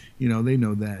fans, they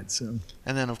know that. So.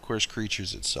 And then, of course,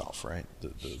 Creatures itself, right?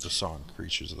 The song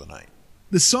Creatures of the Night.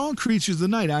 The song Creatures of the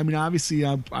Night, I mean, obviously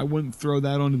I wouldn't throw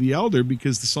that onto The Elder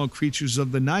because the song Creatures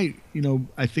of the Night,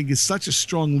 I think is such a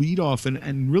strong leadoff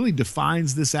and really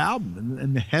defines this album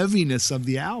and the heaviness of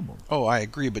the album. Oh, I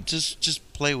agree, but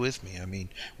just play with me. I mean,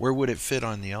 where would it fit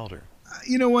on The Elder?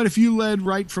 You know what? If you led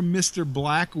right from Mr.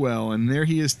 Blackwell, and there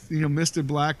he is, Mr.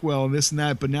 Blackwell, and this and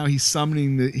that, but now he's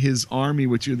summoning his army,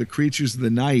 which are the Creatures of the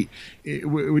Night, it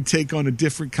would take on a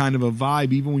different kind of a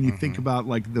vibe. Even when you think about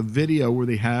like the video where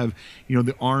they have,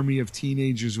 the army of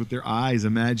teenagers with their eyes.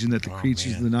 Imagine that the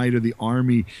Creatures of the Night are the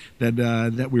army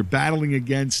that we're battling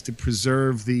against to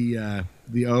preserve the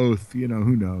oath.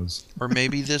 Who knows? Or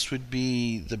maybe this would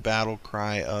be the battle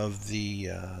cry of the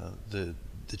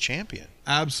champion.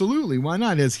 Absolutely, why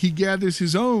not? As he gathers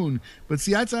his own. But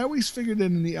see, I always figured that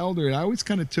in The Elder, I always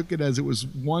kind of took it as it was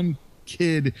one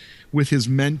kid with his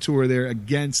mentor there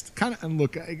against kind of. And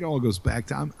look, it all goes back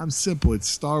to I'm simple. It's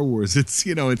Star Wars. It's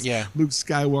Luke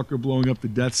Skywalker blowing up the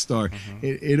Death Star.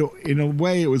 It in a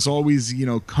way it was always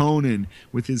Conan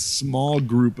with his small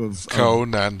group of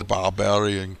Conan the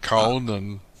Barbarian,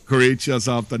 Conan Creatures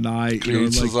of the Night,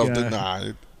 Creatures of the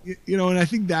Night. And I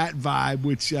think that vibe,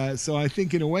 which so I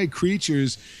think in a way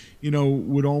Creatures,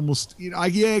 would almost,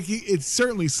 it's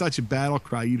certainly such a battle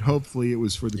cry. Hopefully it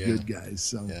was for the good guys.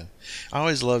 So yeah, I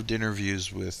always loved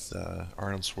interviews with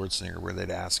Arnold Schwarzenegger where they'd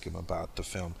ask him about the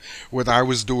film. When I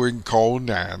was doing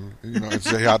Conan,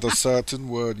 they had a certain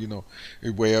word, a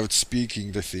way of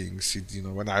speaking the things.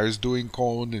 When I was doing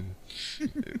Conan.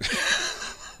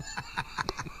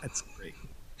 That's great.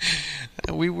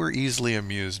 We were easily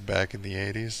amused back in the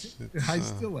 80s. I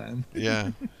still am.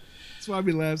 Yeah. That's why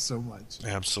we laugh so much.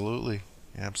 Absolutely.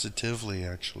 Absolutely,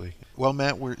 actually. Well,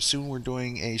 Matt, we're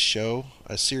doing a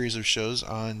series of shows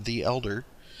on The Elder.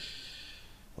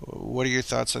 What are your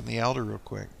thoughts on The Elder real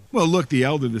quick? Well, look, The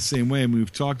Elder the same way. I mean,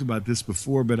 we've talked about this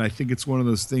before, but I think it's one of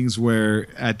those things where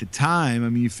at the time, I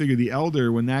mean, you figure The Elder,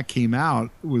 when that came out,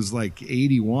 it was like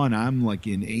 81. I'm like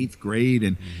in 8th grade,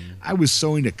 and I was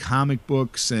so into comic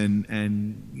books and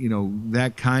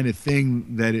that kind of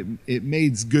thing that it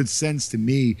made good sense to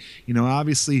me.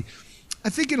 Obviously, I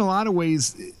think in a lot of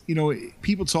ways,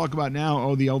 people talk about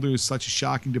now, The Elder is such a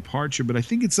shocking departure, but I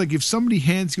think it's like if somebody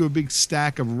hands you a big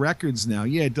stack of records now,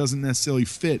 it doesn't necessarily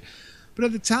fit. But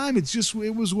at the time, it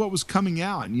was what was coming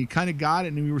out, and you kind of got it,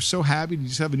 and we were so happy to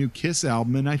just have a new Kiss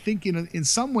album. And I think in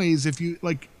some ways, if you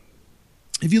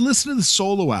listen to the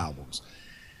solo albums,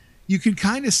 you can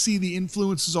kind of see the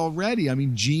influences already. I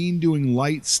mean, Gene doing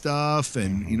light stuff,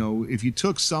 and if you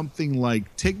took something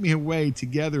like "Take Me Away"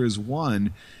 Together as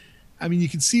One. I mean, you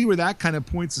can see where that kind of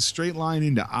points a straight line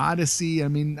into Odyssey. I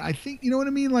mean, I think, you know what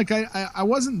I mean? Like, I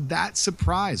wasn't that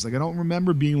surprised. Like, I don't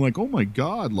remember being like, oh my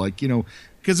God, like, you know,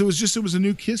 because it was a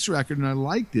new Kiss record and I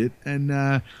liked it.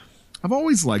 And I've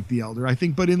always liked The Elder, I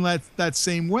think, but in that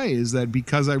same way is that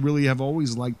because I really have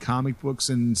always liked comic books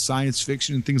and science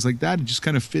fiction and things like that, it just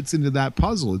kind of fits into that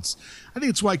puzzle. I think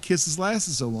it's why Kiss has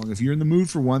lasted so long. If you're in the mood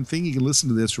for one thing, you can listen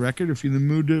to this record. If you're in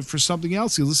the mood for something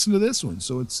else, you listen to this one.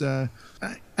 So it's an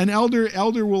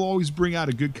Elder will always bring out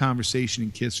a good conversation in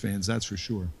Kiss fans, that's for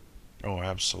sure. Oh,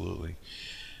 absolutely.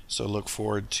 So look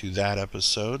forward to that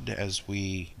episode as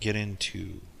we get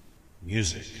into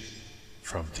music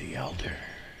from The Elder.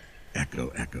 Echo,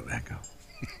 echo, echo.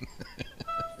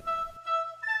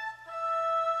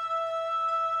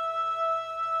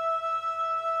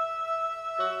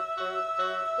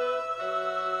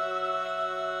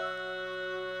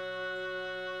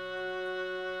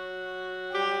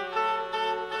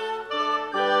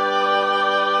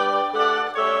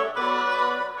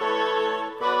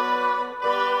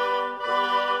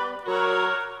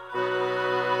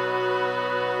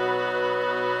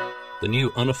 The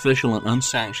new unofficial and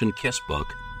unsanctioned Kiss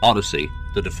book, Odyssey,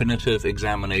 the definitive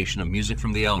examination of music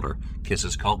from The Elder,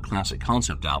 Kiss's cult classic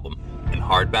concept album, in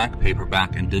hardback,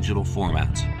 paperback, and digital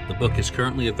formats. The book is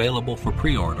currently available for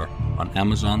pre-order on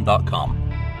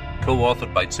Amazon.com.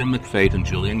 Co-authored by Tim McFate and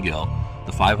Julian Gill,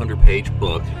 the 500-page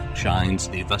book shines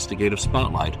the investigative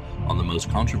spotlight on the most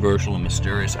controversial and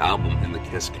mysterious album in the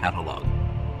Kiss catalog.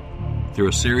 Through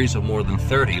a series of more than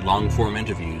 30 long-form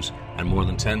interviews and more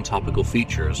than 10 topical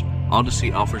features,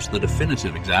 Odyssey offers the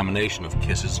definitive examination of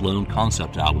Kiss's lone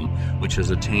concept album, which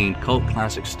has attained cult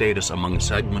classic status among a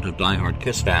segment of diehard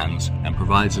Kiss fans and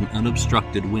provides an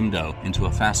unobstructed window into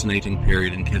a fascinating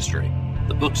period in history.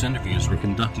 The book's interviews were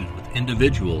conducted with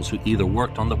individuals who either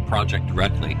worked on the project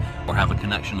directly or have a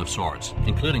connection of sorts,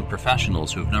 including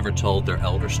professionals who have never told their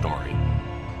Elder story.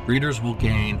 Readers will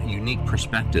gain unique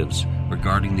perspectives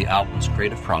regarding the album's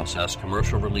creative process,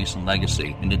 commercial release, and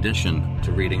legacy, in addition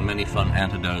to reading many fun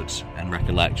anecdotes and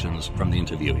recollections from the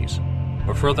interviewees.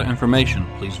 For further information,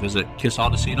 please visit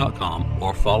KissOdyssey.com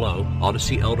or follow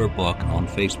Odyssey Elder Book on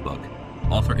Facebook.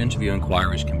 Author interview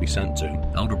inquiries can be sent to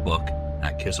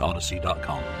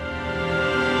elderbook@KissOdyssey.com.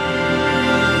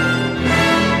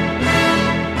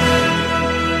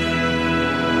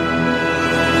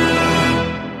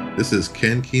 This is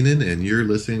Ken Keenan, and you're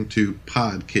listening to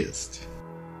Podkissed.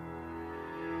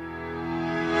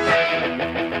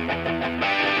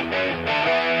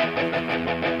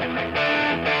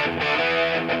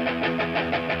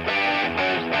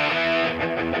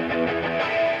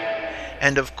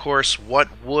 And of course, what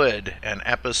would an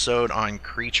episode on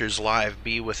Creatures Live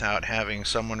be without having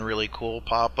someone really cool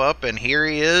pop up? And here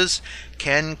he is,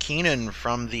 Ken Keenan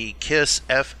from the Kiss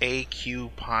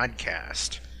FAQ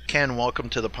podcast. Ken, welcome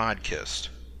to the podcast.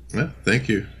 Well, thank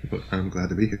you. I'm glad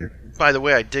to be here. By the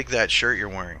way, I dig that shirt you're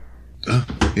wearing. Oh,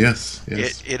 yes.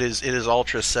 It is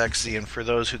ultra sexy, and for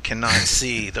those who cannot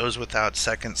see, those without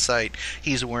second sight,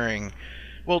 he's wearing.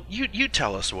 Well, you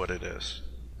tell us what it is.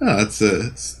 Oh, it's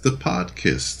the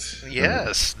Podkissed.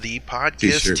 Yes, the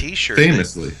Podkissed T-shirt.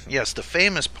 Famously. Yes, the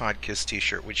famous Podkissed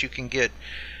T-shirt, which you can get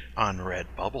on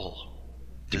Redbubble.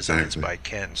 Designs by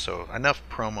Ken. So enough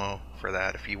promo for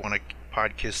that. If you want a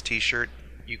Podkissed T-shirt,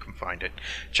 you can find it.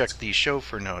 Check the show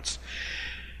for notes.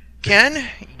 Ken,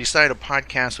 beside a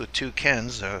podcast with two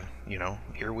Kens,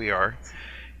 here we are.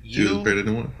 Two is better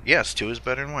than one. Yes, two is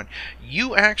better than one.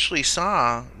 You actually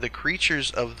saw the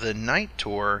Creatures of the Night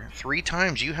tour 3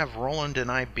 times. You have Roland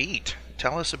and I beat.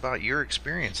 Tell us about your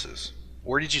experiences.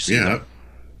 Where did you see them?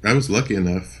 I was lucky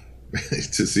enough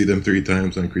to see them 3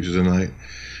 times on Creatures of the Night.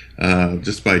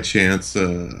 Just by chance,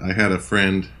 I had a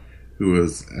friend who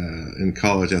was in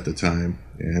college at the time,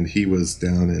 and he was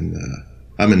down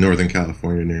I'm in Northern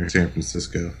California near San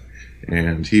Francisco,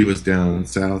 and he was down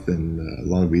south in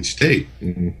Long Beach State.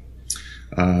 And,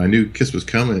 I knew Kiss was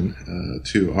coming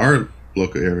to our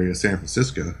local area, San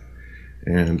Francisco,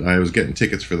 and I was getting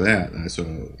tickets for that,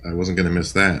 so I wasn't going to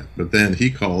miss that. But then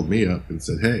he called me up and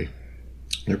said, hey,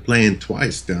 they're playing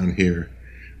twice down here,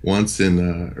 once in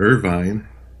Irvine,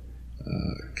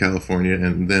 California,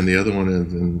 and then the other one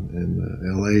is in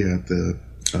LA at the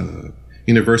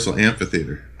Universal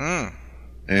Amphitheater.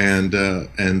 And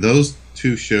those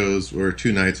 2 shows were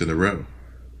 2 nights in a row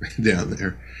down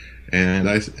there. And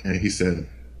he said,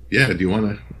 yeah, do you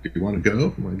want to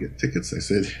go? Want to get tickets? I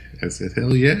said,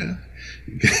 hell yeah,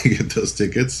 get those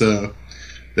tickets. So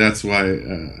that's why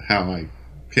how I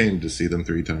came to see them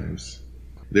 3 times.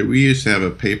 We used to have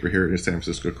a paper here in the San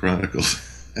Francisco Chronicles.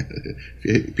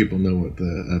 People know what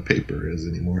the paper is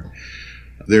anymore.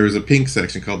 there was a pink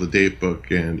section called the date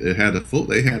book, and they had a full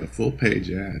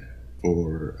page ad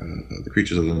for the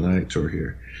Creatures of the Night tour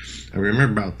here. I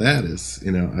remember about that is,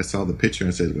 I saw the picture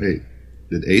and I said, wait,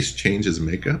 did Ace change his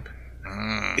makeup?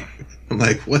 I'm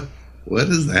like, what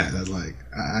is that? I was like,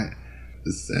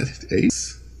 is that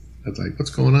Ace? I was like,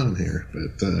 what's going on here?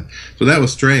 But so that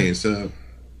was strange. So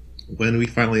when we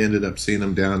finally ended up seeing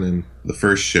them down in the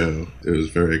first show, it was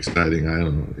very exciting. I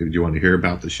don't know. Do you want to hear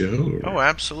about the show? Oh,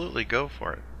 absolutely. Go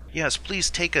for it. Yes, please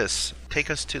take us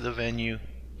to the venue.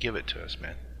 Give it to us,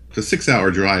 man. It's a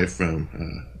 6-hour drive from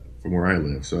where I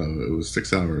live, so it was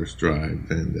 6 hours drive.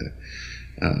 And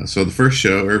so the first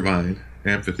show, Irvine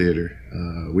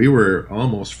Amphitheater, we were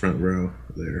almost front row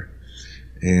there.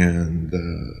 And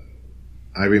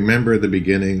I remember the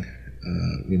beginning,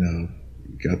 you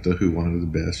got the Who Wanted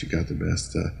the Best, you got the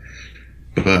best.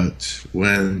 But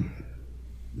when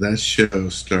that show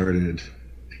started,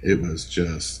 it was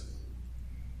just,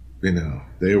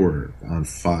 they were on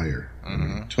fire.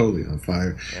 Totally on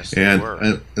fire. Yes, and, they were.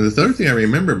 and the third thing I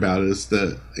remember about it is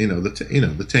the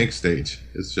Tank stage.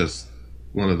 It's just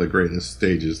one of the greatest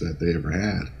stages that they ever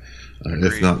had,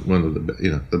 if not one of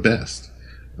the best.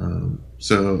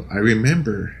 So I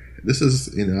remember, this is,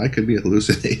 I could be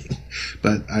hallucinating,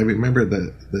 but I remember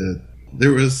that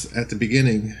there was, at the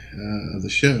beginning of the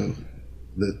show,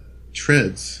 the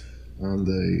treads on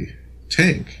the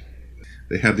tank,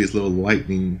 they have these little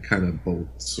lightning kind of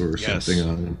bolts or something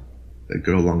on them that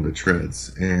go along the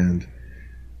treads. And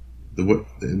what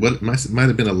might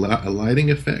have been a lighting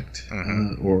effect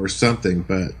or something,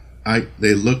 but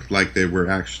they looked like they were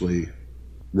actually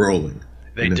rolling.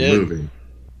 They and did. Moving.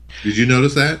 Did you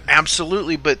notice that?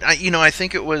 Absolutely, but I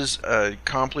think it was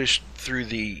accomplished through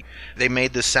they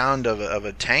made the sound of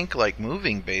a tank like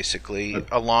moving, basically,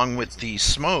 along with the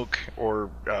smoke or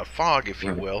fog, if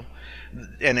you will,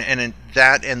 and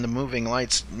that and the moving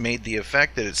lights made the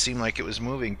effect that it seemed like it was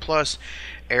moving. Plus,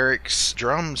 Eric's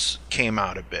drums came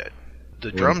out a bit.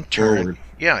 The drum turn,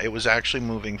 it was actually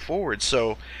moving forward,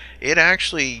 so it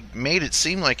actually made it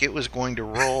seem like it was going to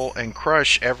roll and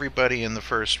crush everybody in the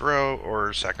first row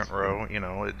or second row.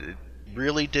 It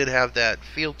really did have that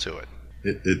feel to it.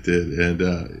 It did,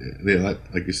 and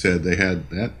like you said, they had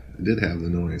that. It did have the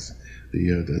noise,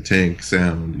 the tank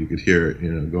sound. You could hear it,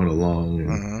 going along,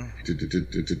 and,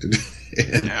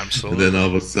 and absolutely. And then all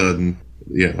of a sudden,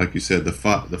 like you said, the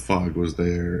fog was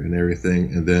there and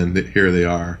everything, and then here they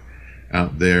are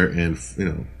out there, and just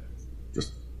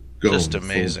going just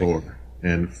amazing. Full bore.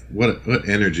 And what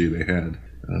energy they had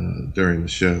during the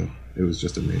show. It was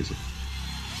just amazing.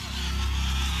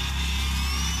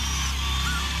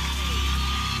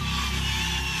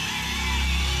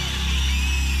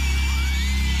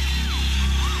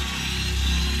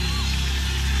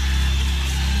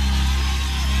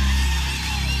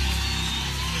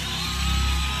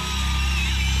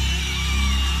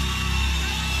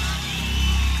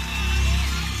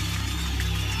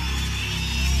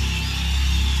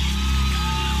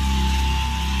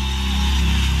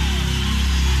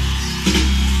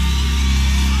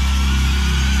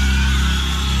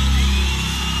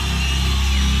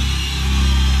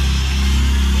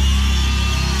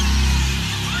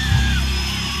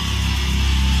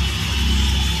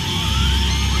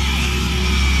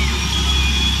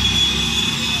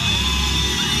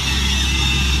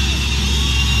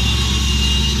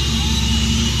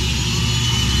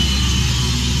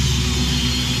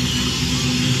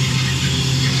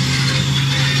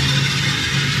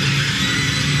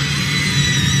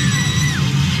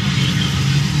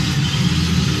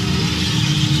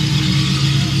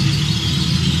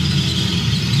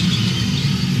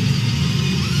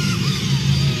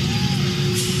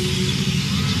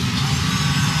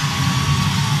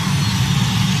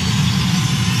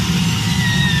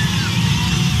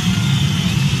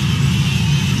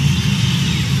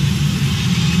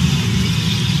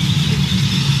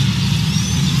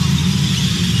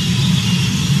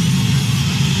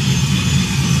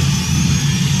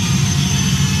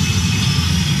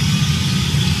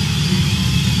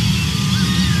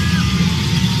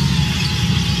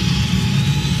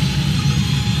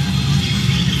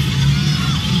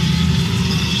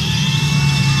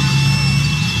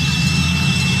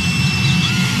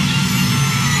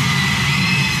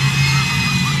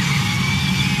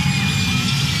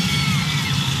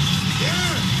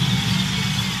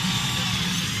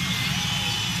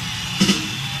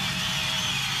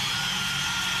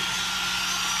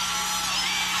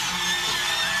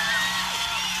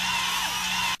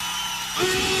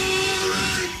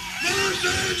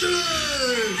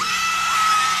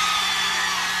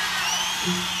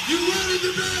 You wanted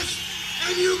the best,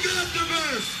 and you got the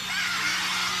best.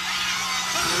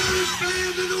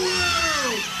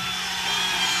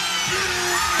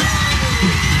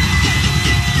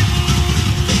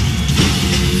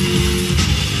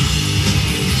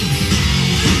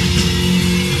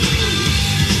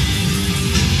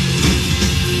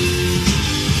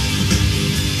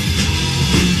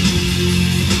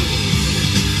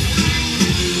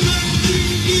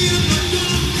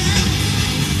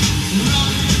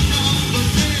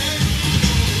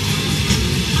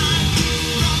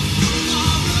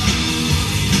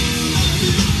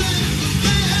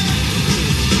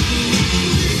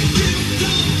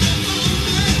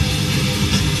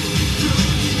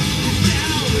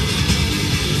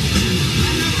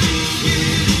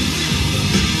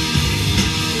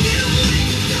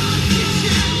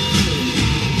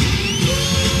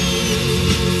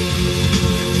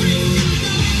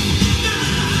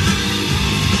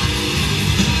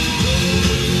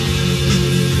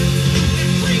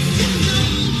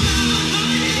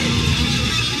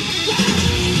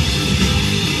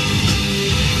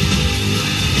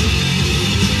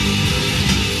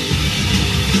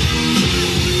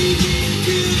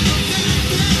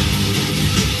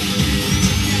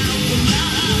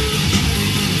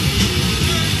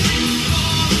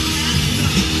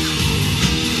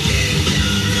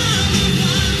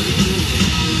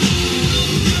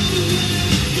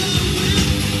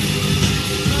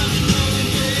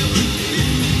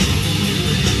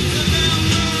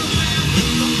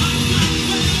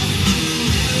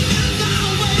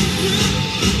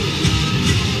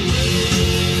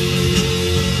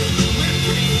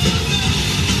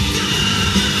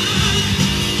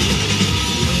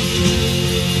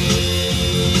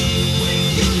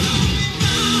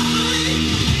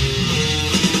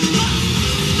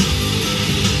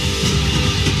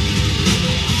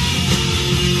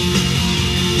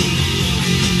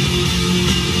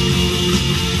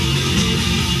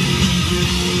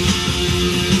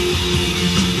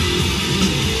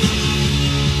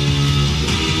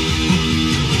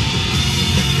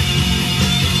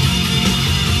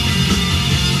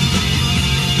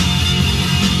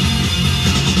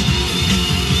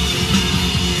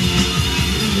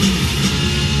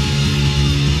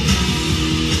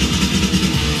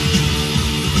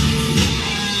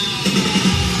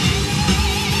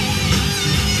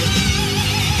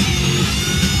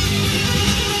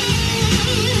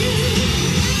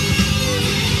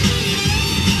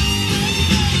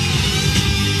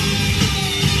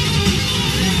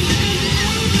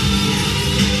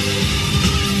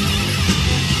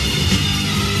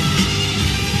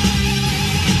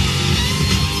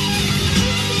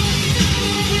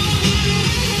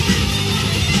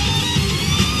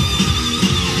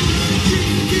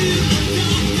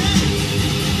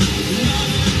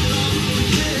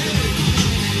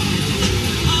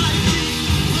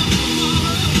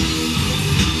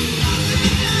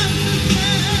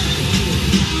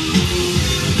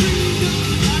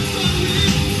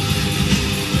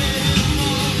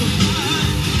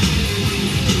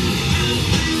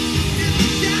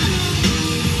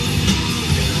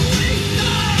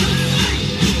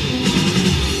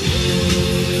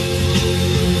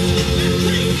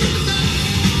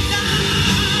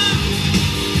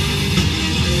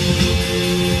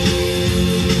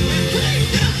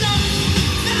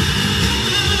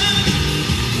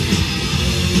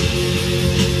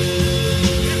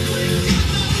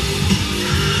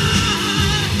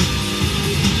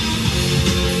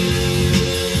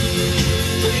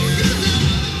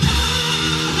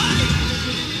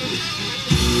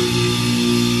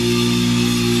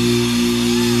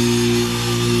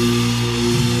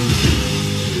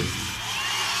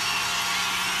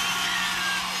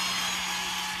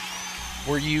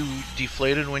 Were you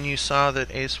deflated when you saw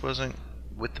that Ace wasn't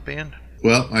with the band?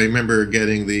 Well, I remember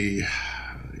getting the,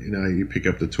 you pick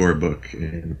up the tour book,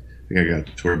 and I think I got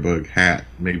the tour book hat,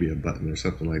 maybe a button or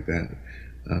something like that.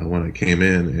 When I came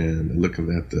in and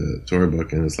looking at the tour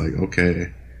book, and it's like,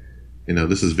 okay,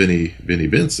 this is Vinnie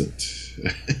Vincent.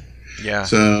 Yeah.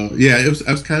 So yeah,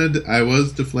 I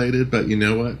was deflated, but you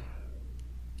know what?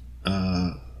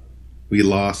 We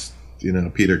lost,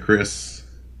 Peter Criss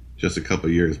just a couple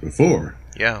years before.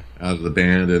 Yeah. Out of the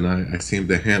band, and I seemed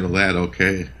to handle that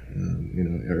okay.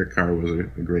 Eric Carr was a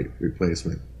great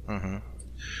replacement. Mm-hmm.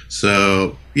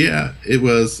 So yeah, it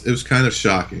was kind of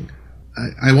shocking.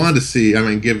 I wanted to see.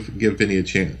 Give Vinny a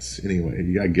chance. Anyway,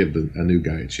 you gotta give a new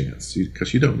guy a chance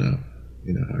because you don't know,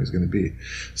 how he's going to be.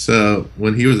 So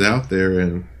when he was out there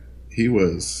and he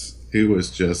was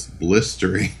just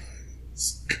blistering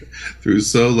through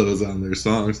solos on their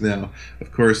songs. Now,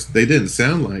 of course, they didn't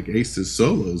sound like Ace's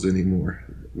solos anymore,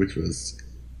 which was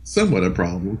somewhat a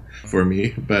problem for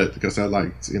me, but because I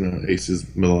liked,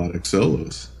 Ace's melodic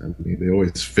solos. I mean, they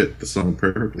always fit the song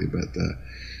perfectly. But,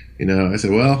 I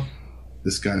said, well,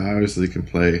 this guy obviously can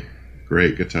play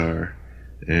great guitar,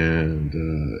 and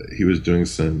he was doing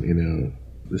some,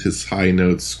 his high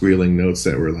notes, squealing notes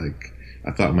that were like,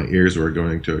 I thought my ears were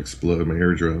going to explode, my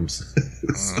eardrums. It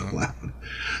was so loud.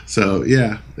 So,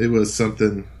 yeah, it was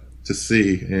something to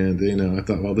see, and I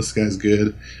thought, well, this guy's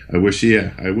good. I wish he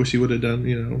would have done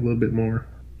a little bit more,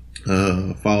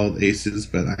 followed Aces,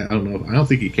 but I don't know. I don't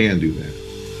think he can do that.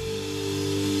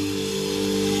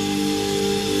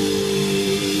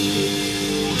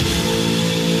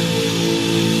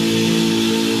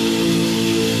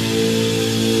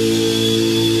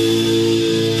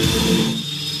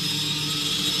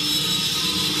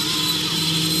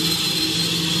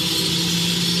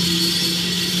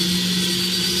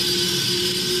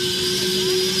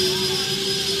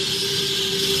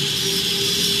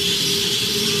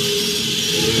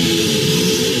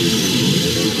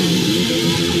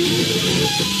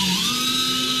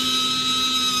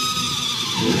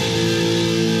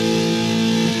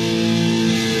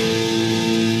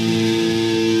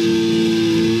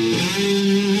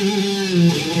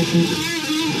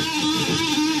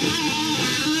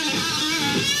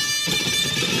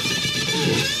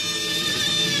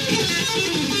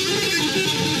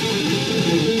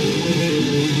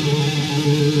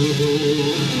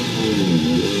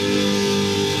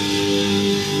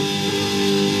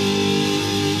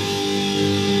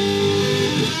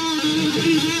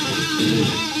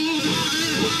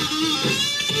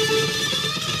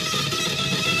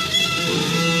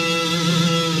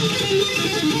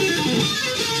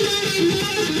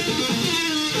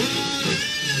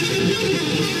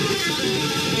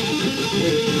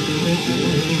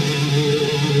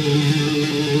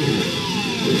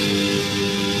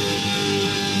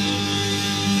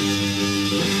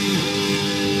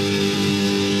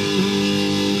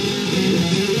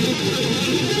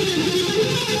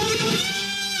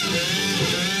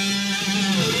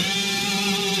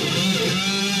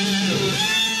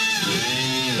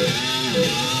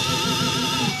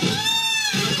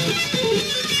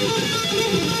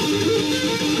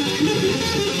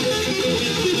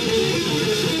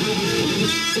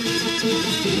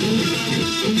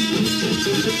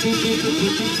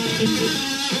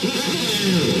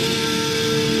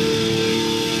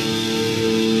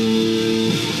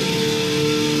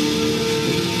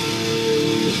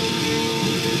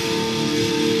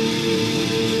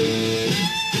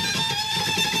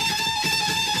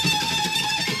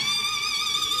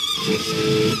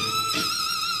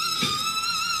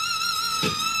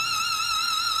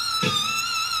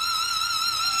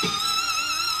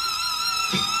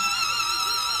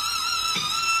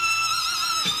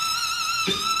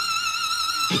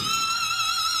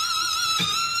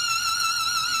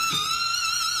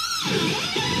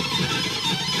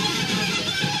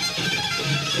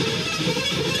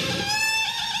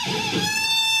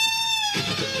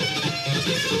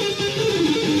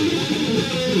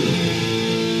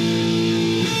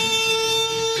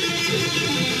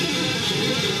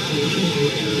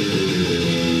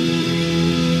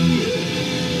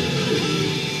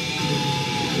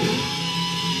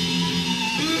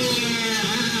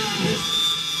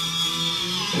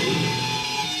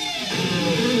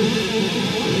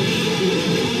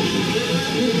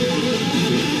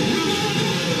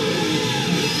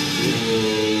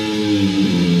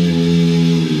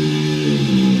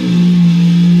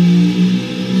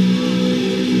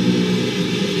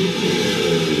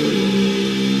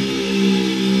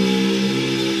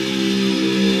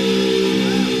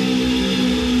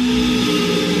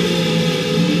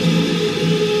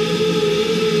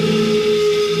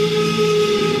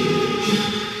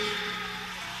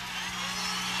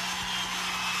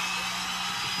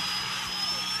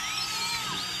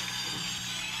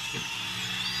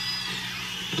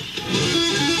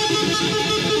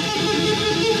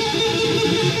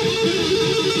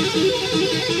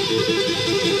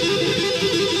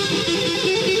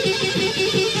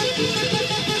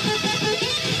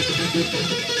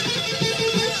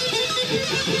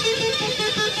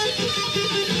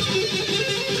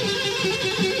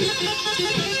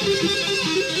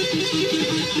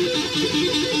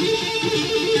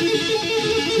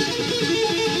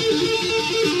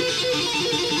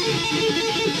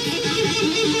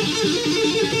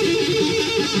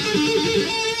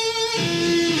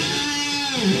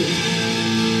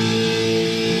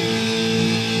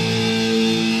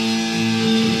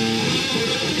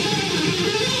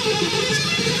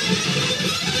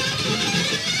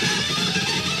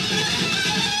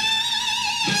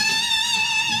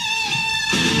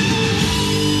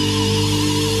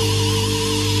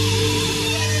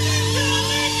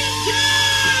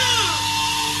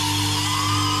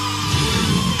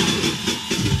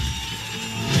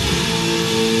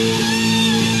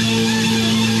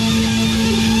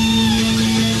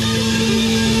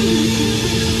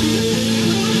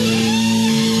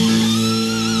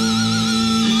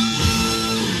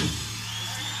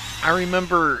 I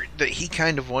remember that he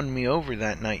kind of won me over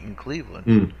that night in Cleveland.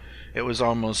 Mm. It was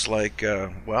almost like,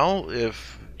 well,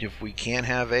 if we can't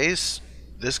have Ace,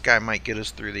 this guy might get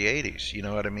us through the 80s. You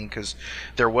know what I mean? Because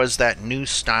there was that new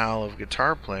style of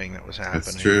guitar playing that was happening.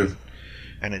 That's true.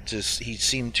 And he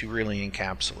seemed to really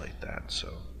encapsulate that.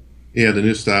 So. Yeah, the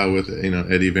new style with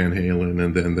Eddie Van Halen,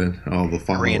 and then all the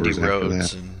followers Randy after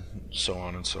Rhoads that. and so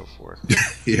on and so forth.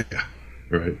 Yeah,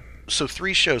 right. So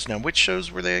 3 shows now. Which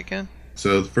shows were they again?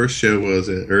 So the first show was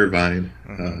at Irvine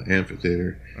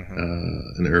Amphitheater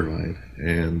in Irvine,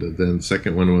 and then the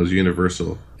second one was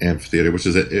Universal Amphitheater, which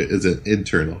is an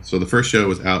internal. So the first show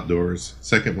was outdoors.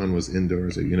 Second one was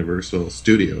indoors at Universal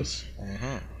Studios.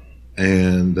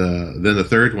 And then the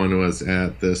third one was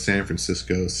at the San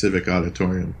Francisco Civic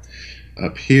Auditorium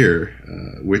up here,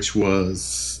 which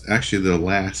was actually the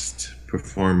last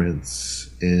performance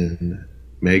in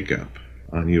makeup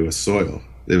on U.S. soil.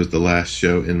 It was the last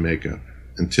show in makeup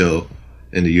until,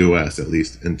 in the U.S. at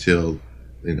least, until,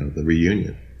 the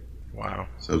reunion. Wow.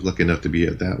 So I was lucky enough to be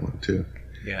at that one, too.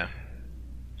 Yeah.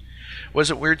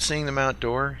 Was it weird seeing them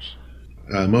outdoors?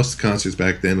 Most concerts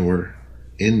back then were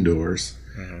indoors.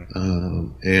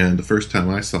 And the first time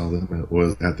I saw them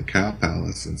was at the Cow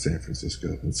Palace in San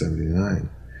Francisco in '79.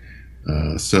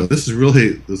 So this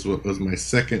was my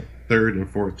second, third, and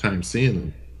fourth time seeing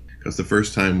them, because the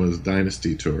first time was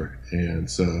Dynasty Tour. And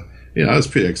so, I was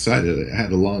pretty excited. I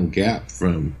had a long gap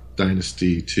from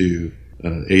Dynasty to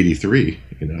 83,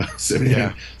 79.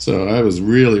 Yeah. So I was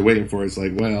really waiting for it. It's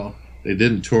like, well, they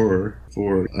didn't tour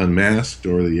for Unmasked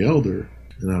or The Elder.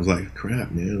 And I was like,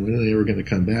 crap, man, when are they ever going to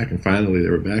come back? And finally they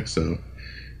were back. So,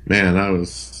 man, I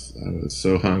was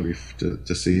so hungry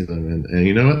to see them. And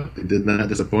you know what? They did not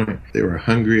disappoint. They were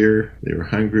hungrier. They were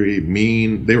hungry,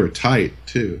 mean. They were tight,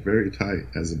 too. Very tight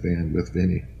as a band with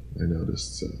Vinny, I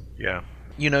noticed. So. Yeah.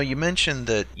 You mentioned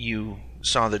that you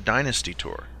saw the Dynasty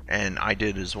Tour, and I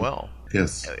did as well.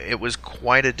 Yes. It was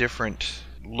quite a different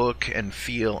look and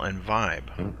feel and vibe.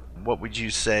 Oh. What would you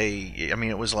say? I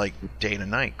mean, it was like day and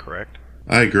night, correct?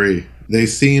 I agree. They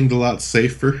seemed a lot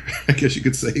safer, I guess you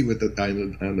could say, with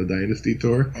on the Dynasty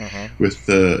Tour, with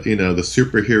the the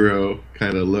superhero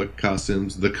kind of look,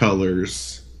 costumes, the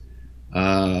colors.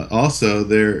 Also,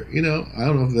 they're I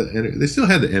don't know if they still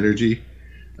had the energy,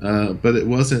 but it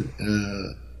wasn't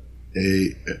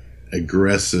a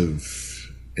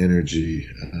aggressive energy.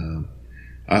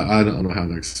 I don't know how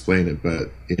to explain it,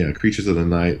 but Creatures of the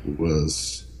Night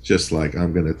was just like,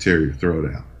 I'm going to tear your throat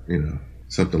out,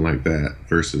 something like that,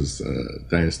 versus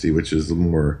Dynasty, which is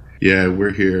more,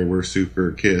 we're here, we're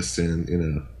super Kiss,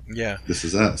 and this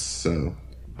is us. So,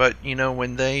 but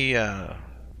when they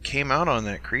came out on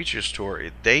that Creatures tour,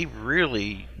 they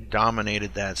really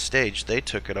dominated that stage. They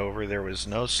took it over. There was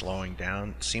no slowing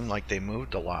down. It seemed like they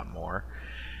moved a lot more,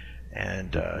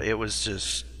 and it was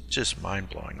just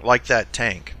mind-blowing. Like that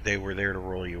Tank, they were there to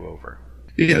roll you over.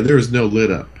 Yeah, there was no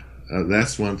lit up.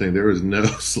 That's one thing. There was no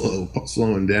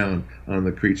slowing down on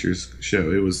the Creatures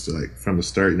show. It was like from the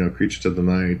start, Creatures of the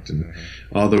Night, and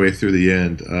all the way through the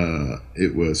end.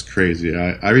 It was crazy.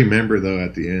 I remember, though,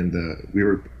 at the end, we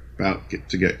were about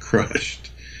to get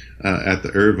crushed at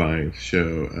the Irvine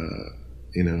show.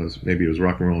 Maybe it was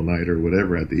Rock and Roll Night or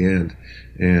whatever at the end.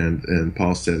 And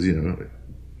Paul says,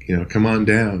 come on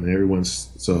down. And everyone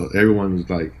was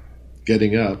like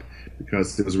getting up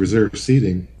because it was reserved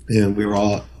seating. And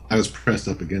I was pressed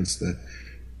up against the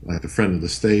front of the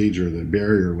stage or the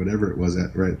barrier or whatever it was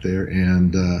right there.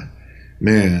 And,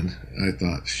 man, I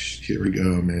thought, here we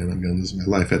go, man. I'm going to lose my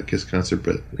life at a Kiss concert.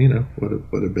 But,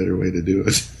 what a better way to do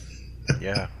it.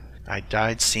 Yeah. I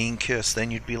died seeing Kiss.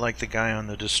 Then you'd be like the guy on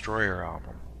the Destroyer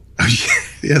album.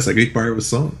 Yes, I could be part of a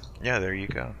song. Yeah, there you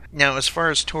go. Now, as far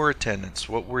as tour attendance,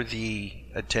 what were the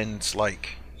attendance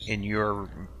like in your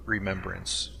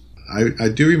remembrance? I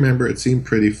do remember it seemed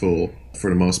pretty full for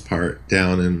the most part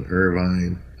down in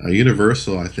Irvine.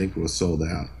 Universal, I think, was sold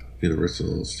out.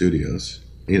 Universal Studios.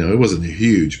 It wasn't a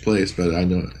huge place, but I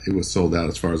know it was sold out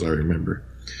as far as I remember.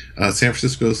 San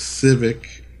Francisco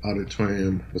Civic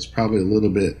Auditorium was probably a little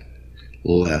bit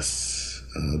less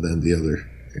than the other.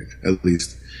 At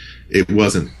least it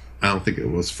wasn't. I don't think it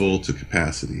was full to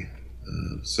capacity.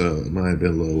 So it might have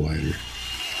been a little wider.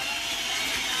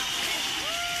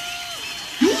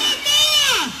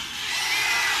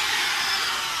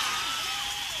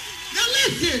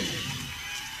 Listen,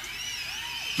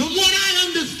 from what I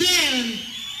understand,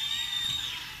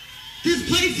 this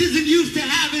place isn't used to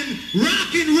having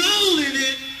rock and roll in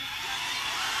it.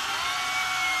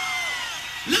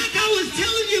 Like I was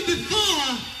telling you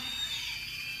before,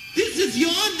 this is your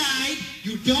night.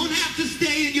 You don't have to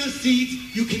stay in your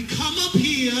seats. You can come up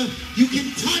here. You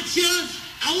can touch us.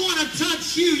 I want to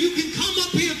touch you. You can come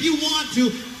up here if you want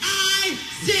to. I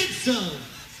said so.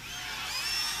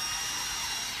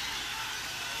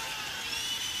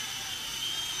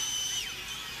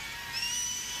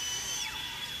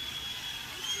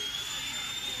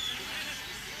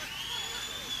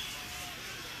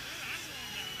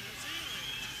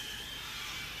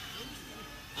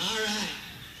 All right.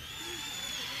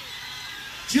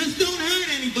 Just don't hurt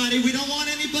anybody. We don't want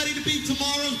anybody to be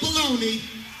tomorrow's baloney.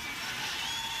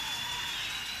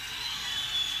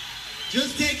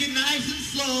 Just take it nice and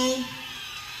slow.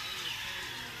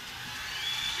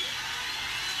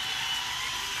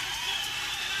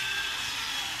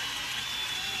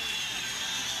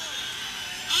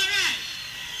 All right.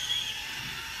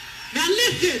 Now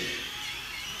listen.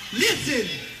 Listen.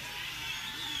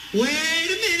 Wait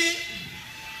a minute.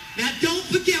 Now don't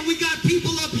forget we got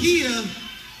people up here,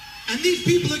 and these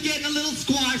people are getting a little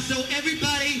squashed, so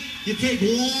everybody, you take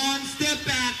one step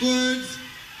backwards.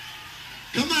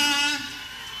 Come on.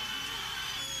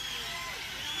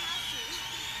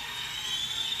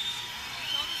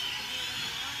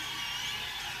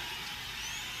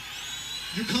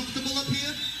 You comfortable up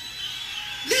here?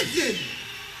 Listen.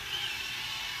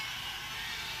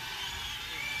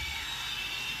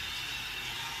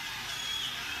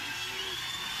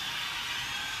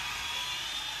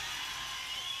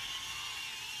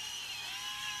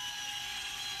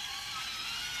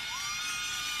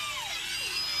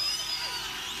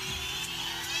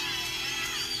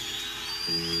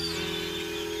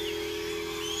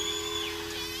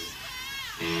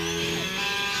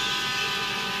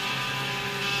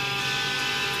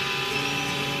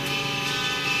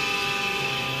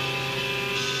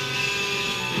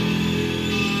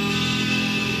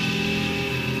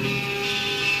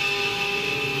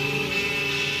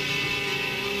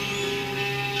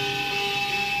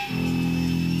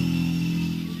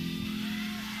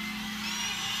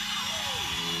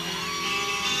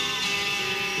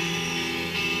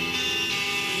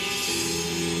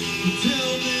 You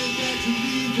tell me that you're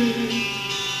leaving,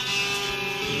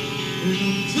 and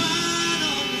I'm trying to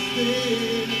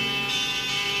understand.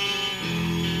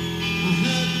 I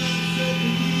have not said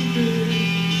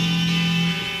believing.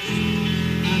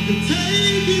 I can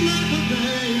take it like a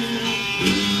man.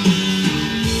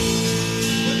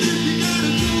 But if you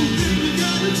gotta go, then you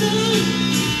gotta go.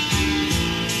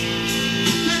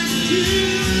 That's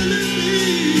killing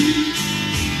me.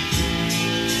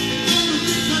 Come with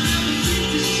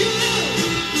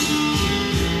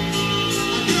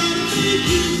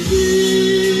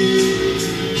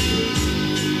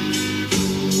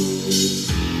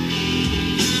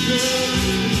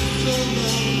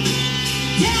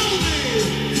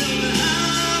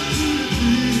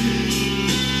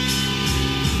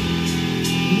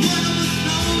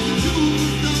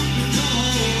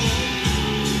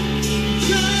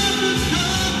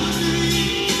me.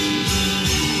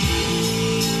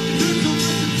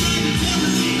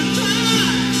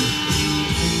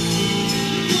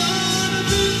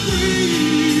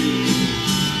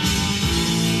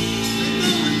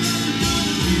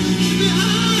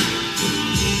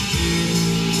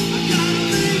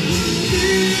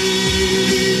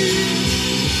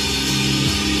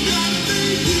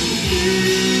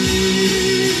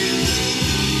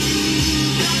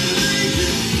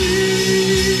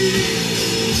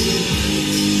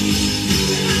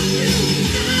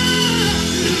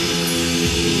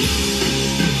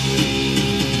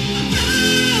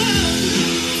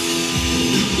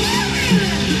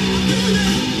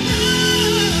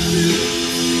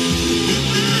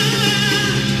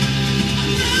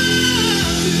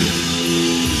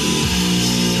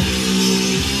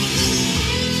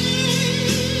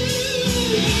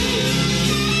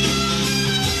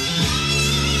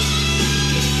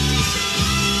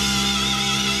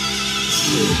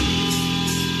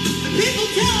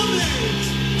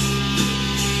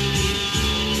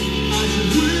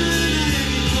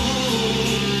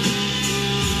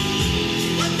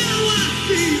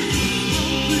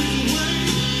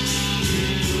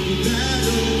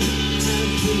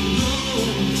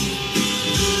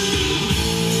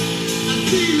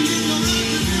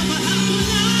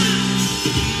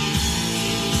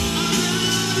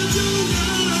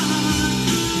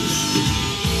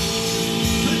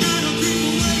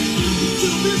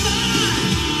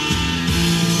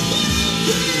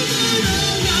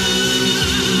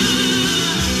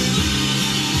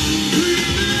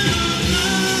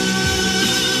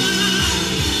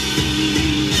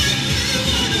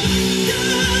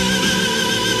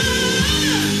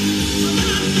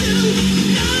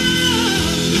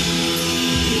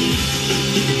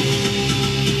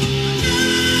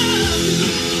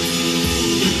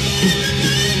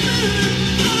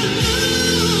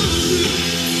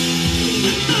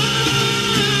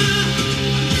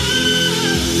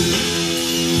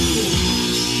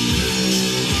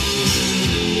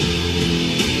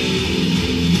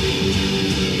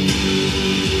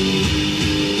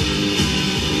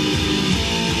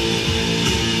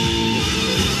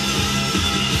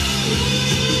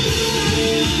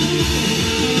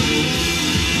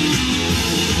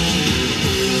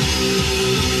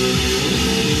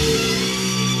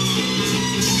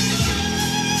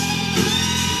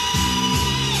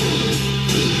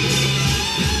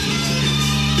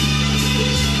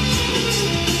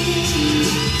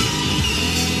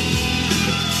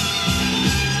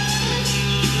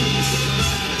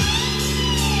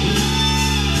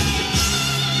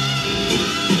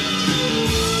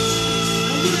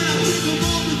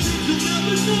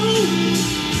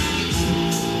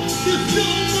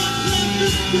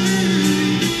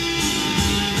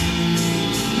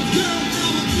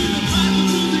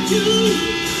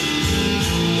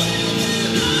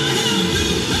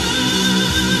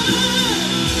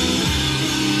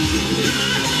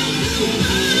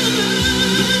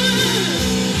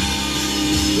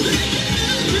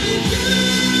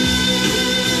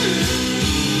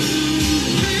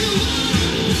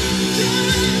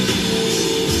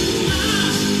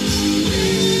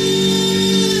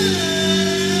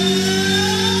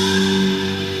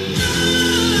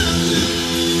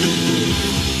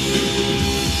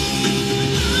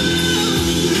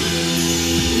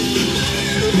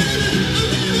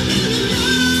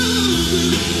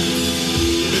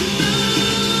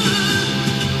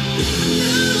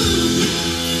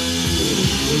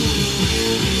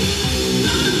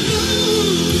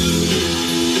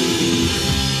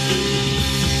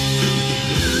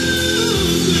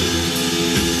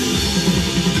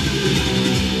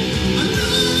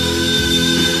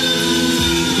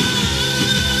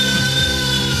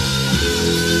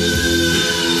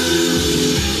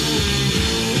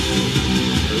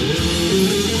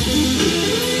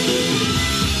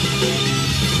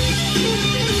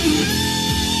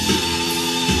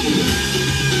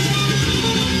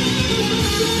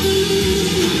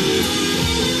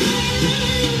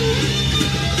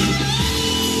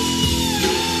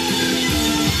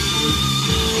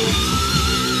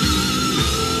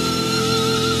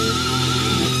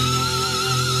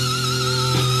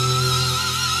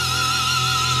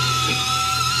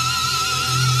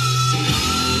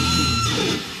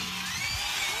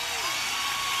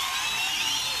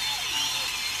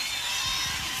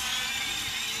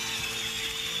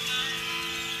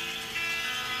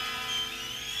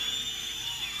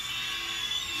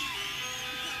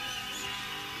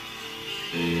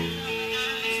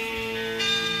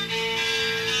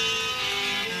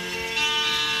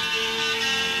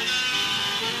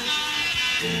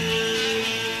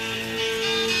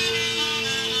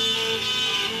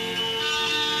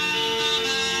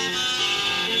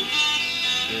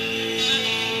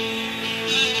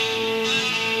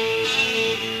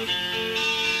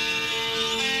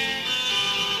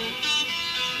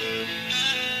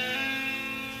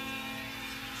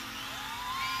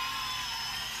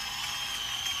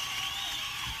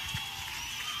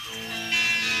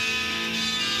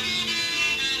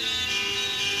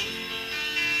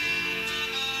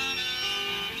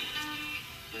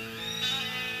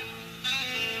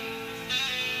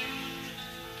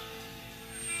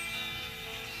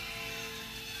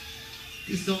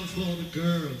 This song's for the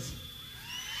girls.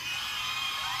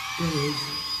 Girls.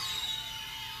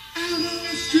 Out on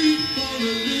the street for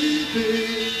a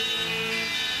living.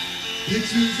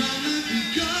 Pictures on every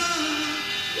gun.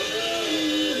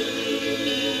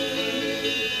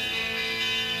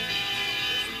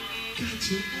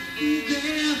 Got you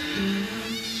there.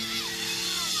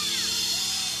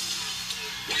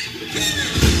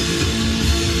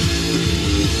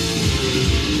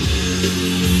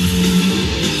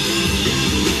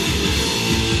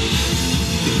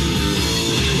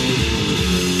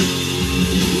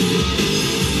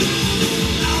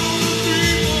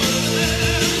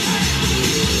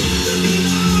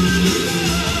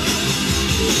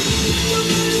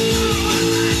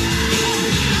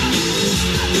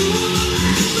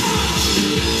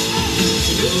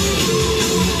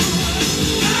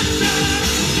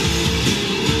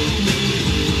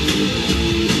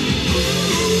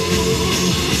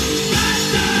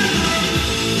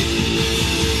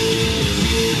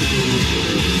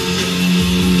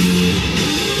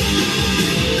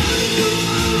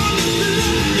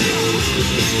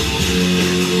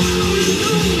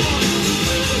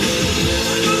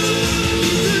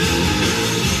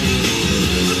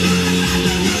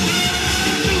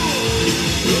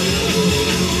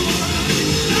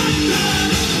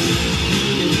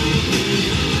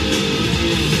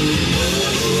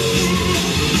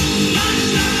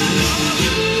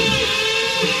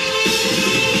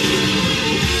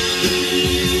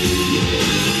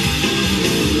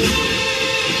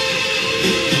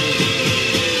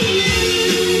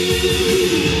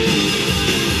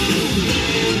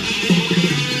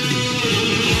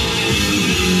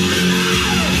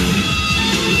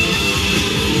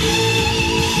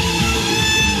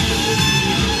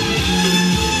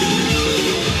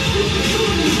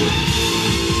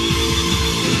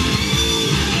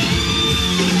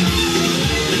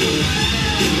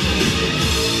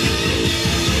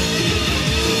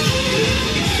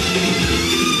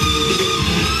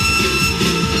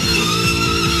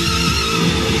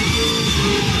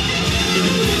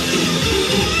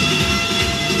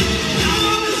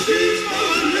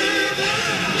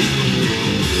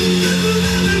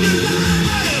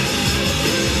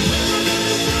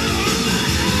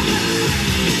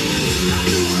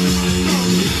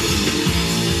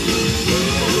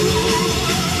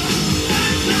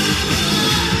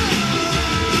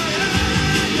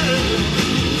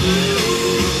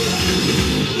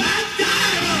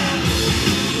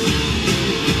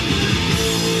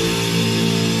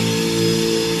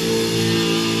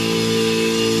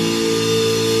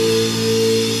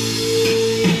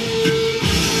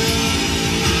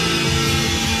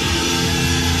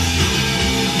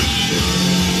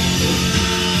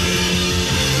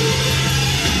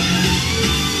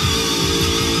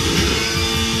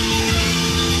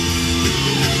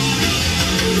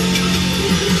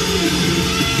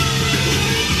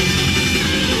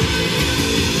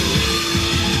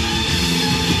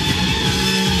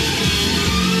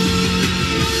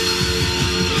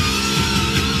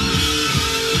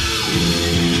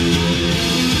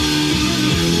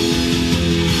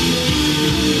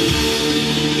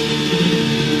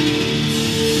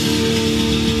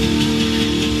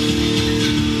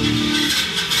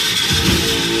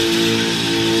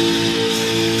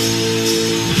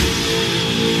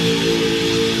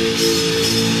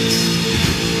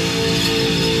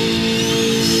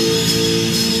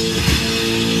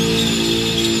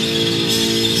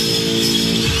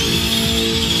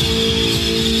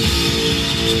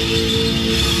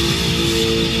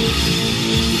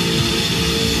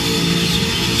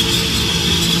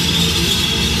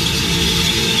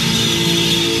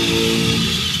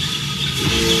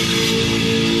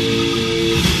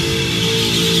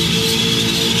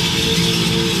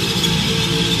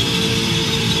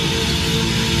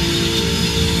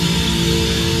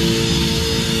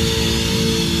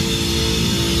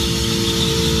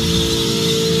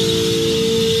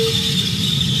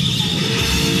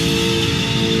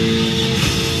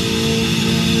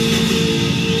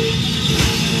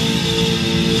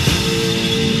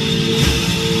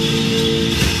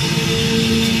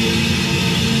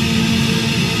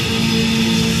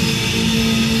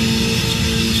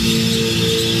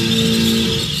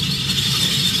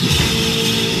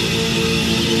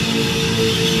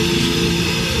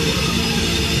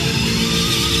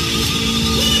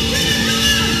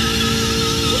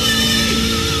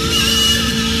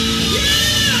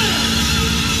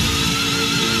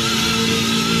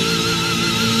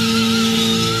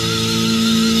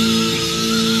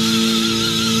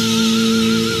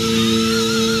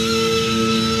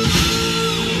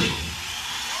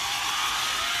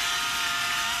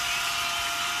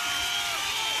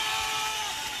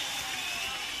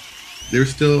 there's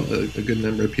still a good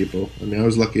number of people. I mean, I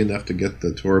was lucky enough to get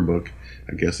the tour book.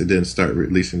 I guess they didn't start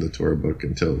releasing the tour book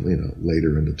until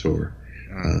later in the tour.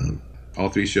 All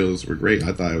 3 shows were great.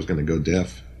 I thought I was going to go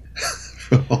deaf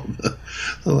from all the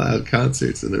loud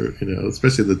concerts, and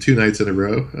especially the 2 nights in a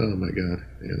row. Oh my God,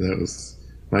 yeah,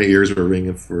 my ears were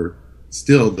ringing for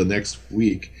still the next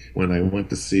week when I went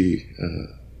to see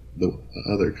the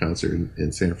other concert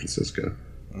in San Francisco.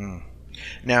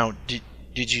 Now,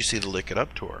 did you see the Lick It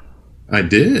Up tour? I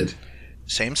did.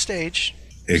 Same stage.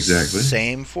 Exactly.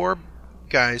 Same 4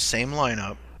 guys, same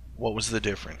lineup. What was the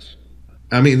difference?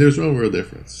 I mean, there's no real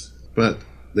difference, but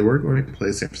they were going to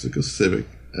play San Francisco Civic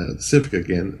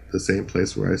again, the same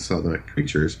place where I saw the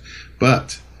Creatures,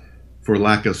 but for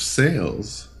lack of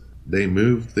sales, they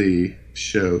moved the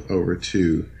show over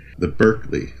to the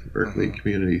Berkeley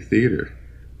Community Theater,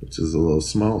 which is a little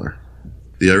smaller.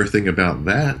 The other thing about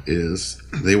that is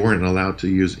they weren't allowed to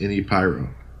use any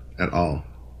pyro at all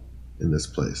in this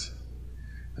place.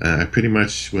 Pretty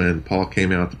much when Paul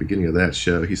came out at the beginning of that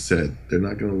show, he said, they're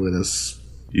not going to let us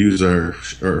use our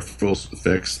full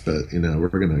effects, but, we're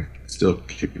going to still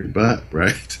kick your butt,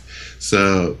 right?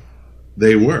 So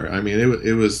they were. I mean,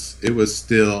 it was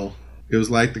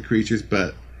like the Creatures,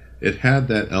 but it had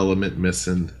that element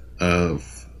missing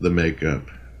of the makeup.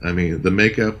 I mean, the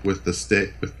makeup with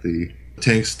the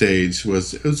tank stage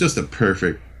was just a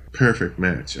perfect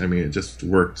match. I mean, it just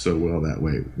worked so well that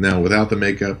way. Now, without the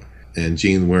makeup, and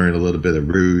Gene wearing a little bit of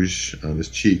rouge on his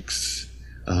cheeks.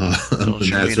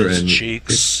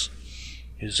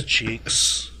 His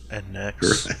cheeks and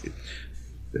necks. Right.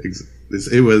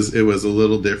 It was a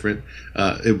little different,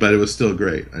 but it was still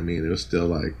great. I mean, it was still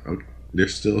like, okay, they're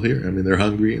still here. I mean, they're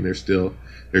hungry and they're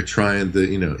trying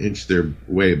to inch their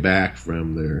way back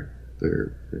from their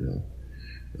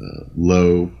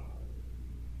low,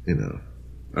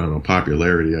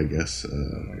 popularity, I guess,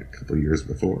 a couple of years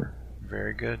before.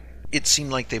 Very good. It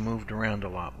seemed like they moved around a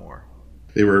lot more.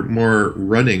 They were more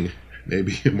running,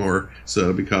 maybe more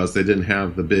so, because they didn't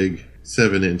have the big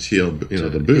 7-inch heel,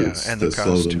 the boots to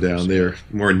slow them down. They're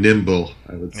more nimble,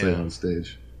 I would say, on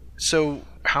stage. So,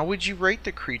 how would you rate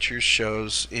the Creatures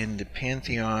shows in the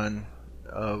pantheon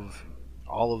of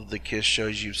all of the Kiss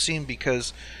shows you've seen?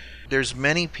 Because there's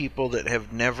many people that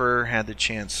have never had the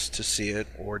chance to see it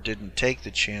or didn't take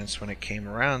the chance when it came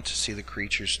around to see the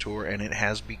Creatures tour, and it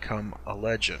has become a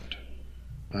legend.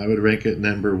 I would rank it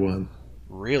number 1.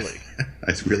 Really?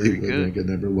 I really would rank it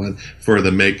number 1 for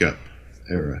the makeup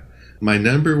era. My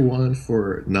number 1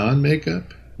 for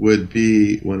non-makeup would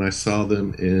be when I saw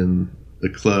them in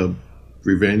the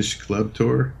Revenge Club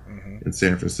tour in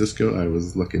San Francisco. I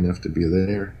was lucky enough to be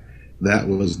there. That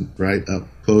was right up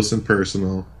close and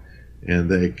personal,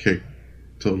 and they kicked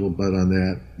total butt on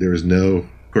that. There was no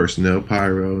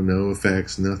pyro, no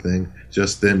effects, nothing,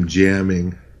 just them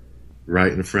jamming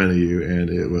right in front of you, and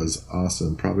it was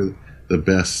awesome. Probably the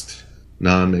best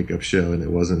non-makeup show, and it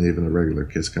wasn't even a regular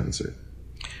Kiss concert.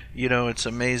 It's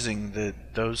amazing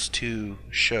that those 2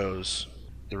 shows,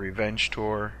 the Revenge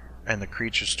tour and the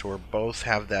Creatures tour, both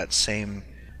have that same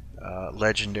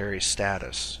legendary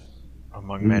status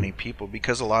among many people,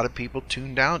 because a lot of people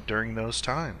tuned out during those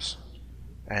times.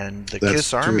 And the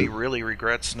Kiss Army really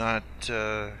regrets not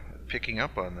picking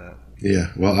up on that.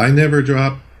 Yeah, well, I never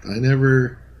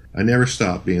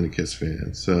stopped being a Kiss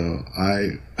fan. So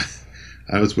I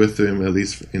was with them at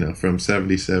least, from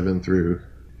 77 through,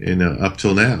 up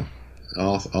till now.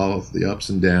 All of the ups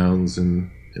and downs and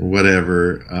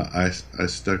whatever, I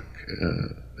stuck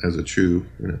as a true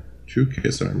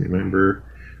Kiss Army member.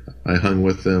 I hung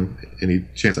with them. Any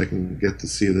chance I can get to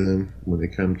see them when they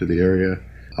come to the area,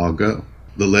 I'll go.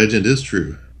 The legend is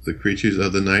true. The Creatures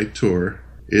of the Night tour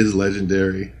is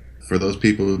legendary. For those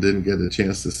people who didn't get a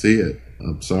chance to see it,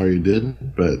 I'm sorry you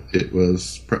didn't, but it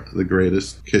was the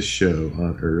greatest Kiss show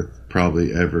on earth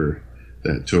probably ever,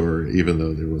 that tour, even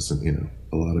though there wasn't,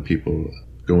 a lot of people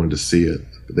going to see it.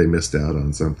 They missed out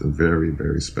on something very,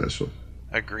 very special.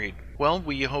 Agreed. Well,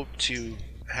 we hope to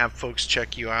have folks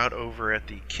check you out over at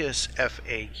the Kiss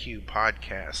FAQ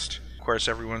podcast. Of course,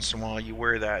 every once in a while you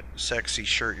wear that sexy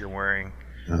shirt you're wearing.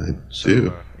 I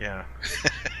do. Yeah.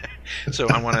 So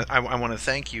I want to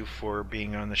thank you for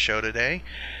being on the show today,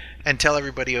 and tell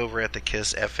everybody over at the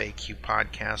Kiss FAQ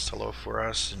podcast hello for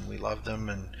us, and we love them,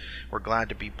 and we're glad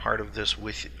to be part of this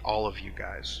with all of you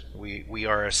guys. We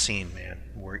are a scene, man.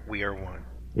 We are one.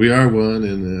 We are one,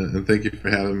 and thank you for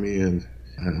having me, and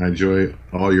I enjoy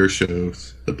all your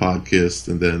shows, the podcast,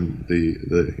 and then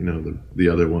the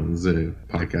other ones,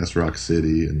 Podcast Rock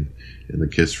City and the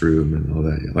Kiss Room and all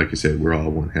that. Like you said, we're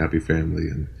all one happy family,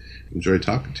 and enjoy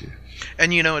talking to you.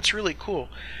 And it's really cool.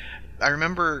 I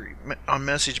remember on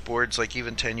message boards, like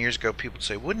even 10 years ago, people would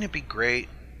say, wouldn't it be great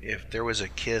if there was a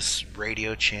KISS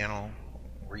radio channel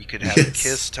where you could have a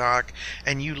KISS talk?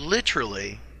 And you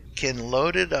literally can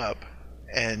load it up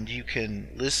and you can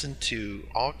listen to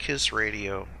all KISS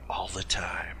radio all the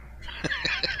time.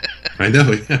 I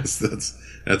know, yes,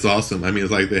 that's awesome. I mean,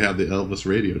 it's like they have the Elvis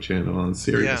radio channel on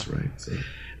Sirius, Yeah. right? So.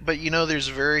 But you know, there's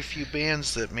very few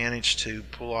bands that manage to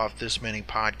pull off this many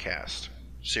podcasts.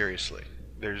 Seriously,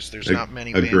 there's not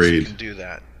many bands that can do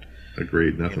that.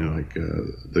 Agreed. Nothing like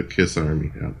the KISS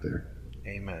Army out there.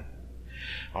 Amen.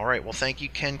 All right. Well, thank you,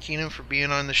 Ken Keenan, for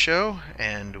being on the show,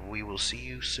 and we will see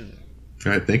you soon.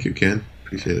 All right. Thank you, Ken.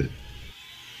 Appreciate it.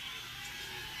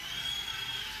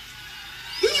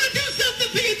 We want to do something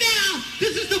for you now.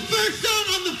 This is the first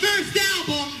song on the first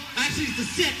album. Actually, it's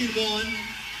the second one.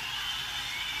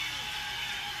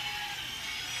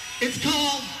 It's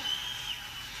called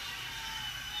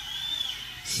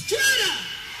Strata.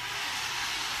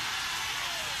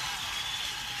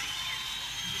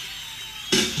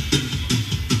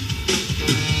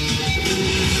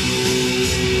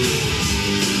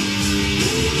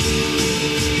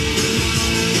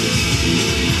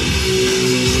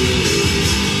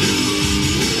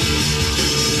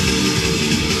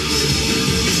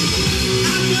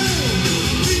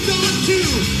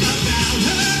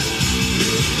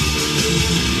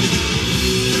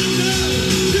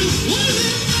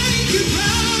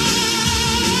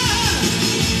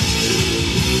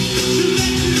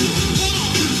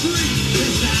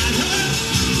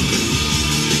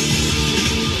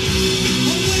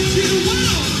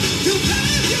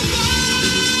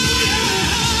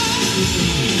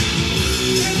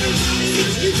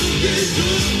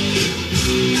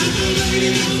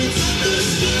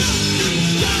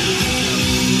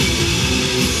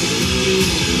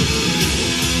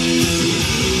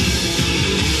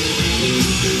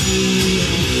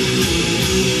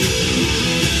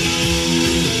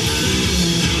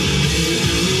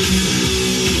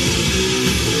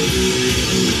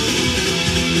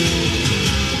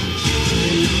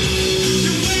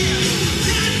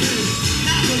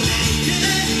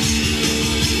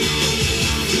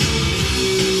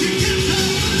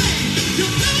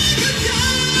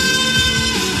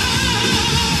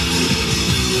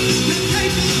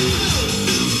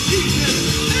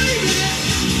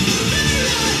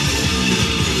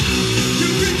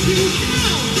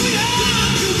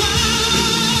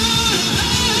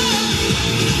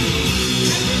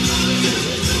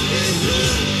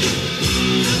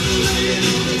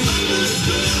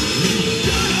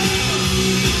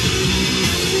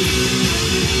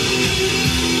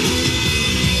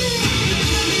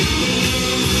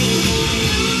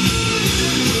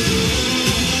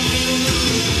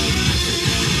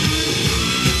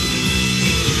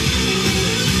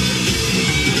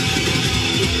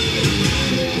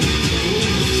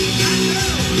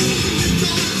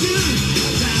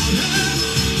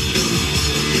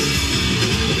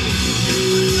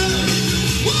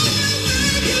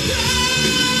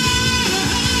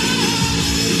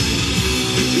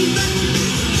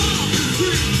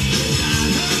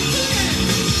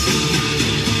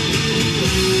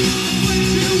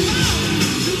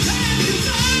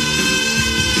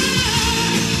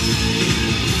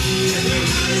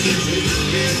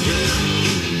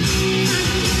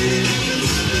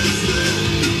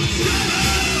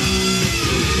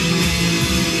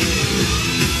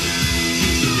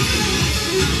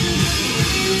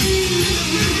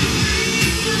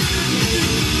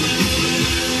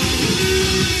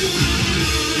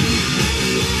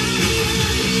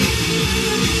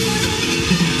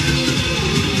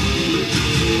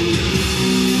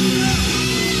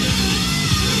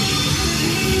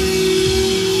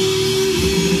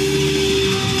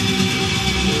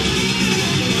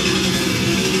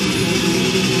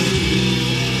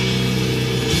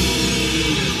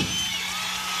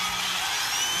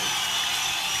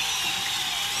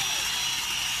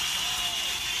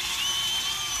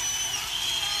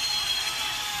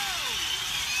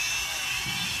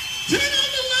 Turn on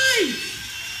the lights!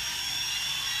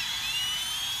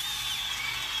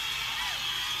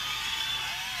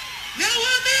 Now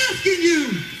I'm asking you,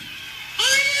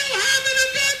 are you having a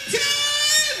good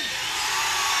time?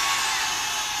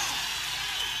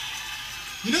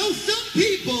 You know, some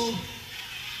people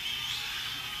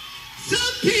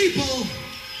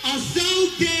are so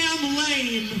damn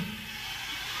lame.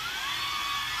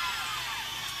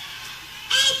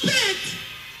 I'll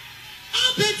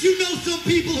bet you know some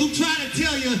people who try to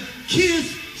tell you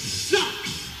KISS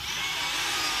sucks.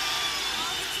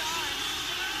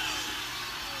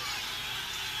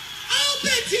 I'll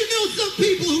bet you know some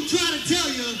people who try to tell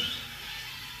you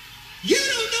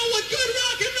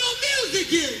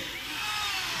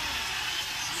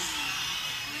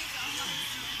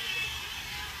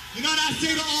You know what I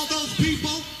say to all those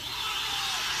people?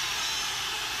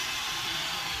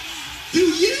 Do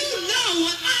you know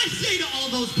what I say to all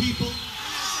those people?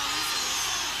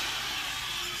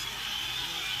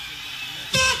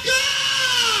 Fuck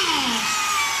off!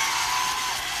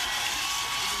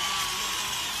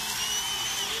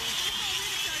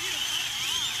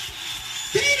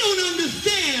 They don't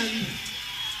understand.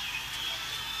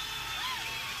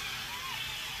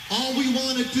 All we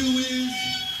want to do is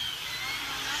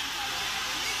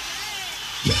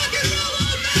rock and roll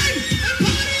all night and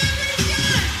party every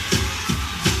night.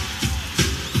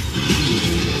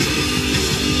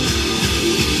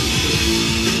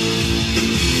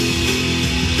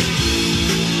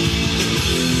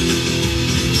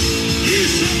 You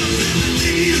show us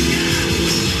everything you got.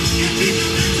 And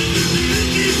people that you do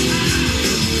this time.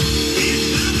 It's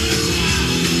not the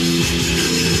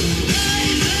time.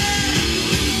 Baby.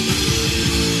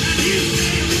 And you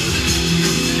say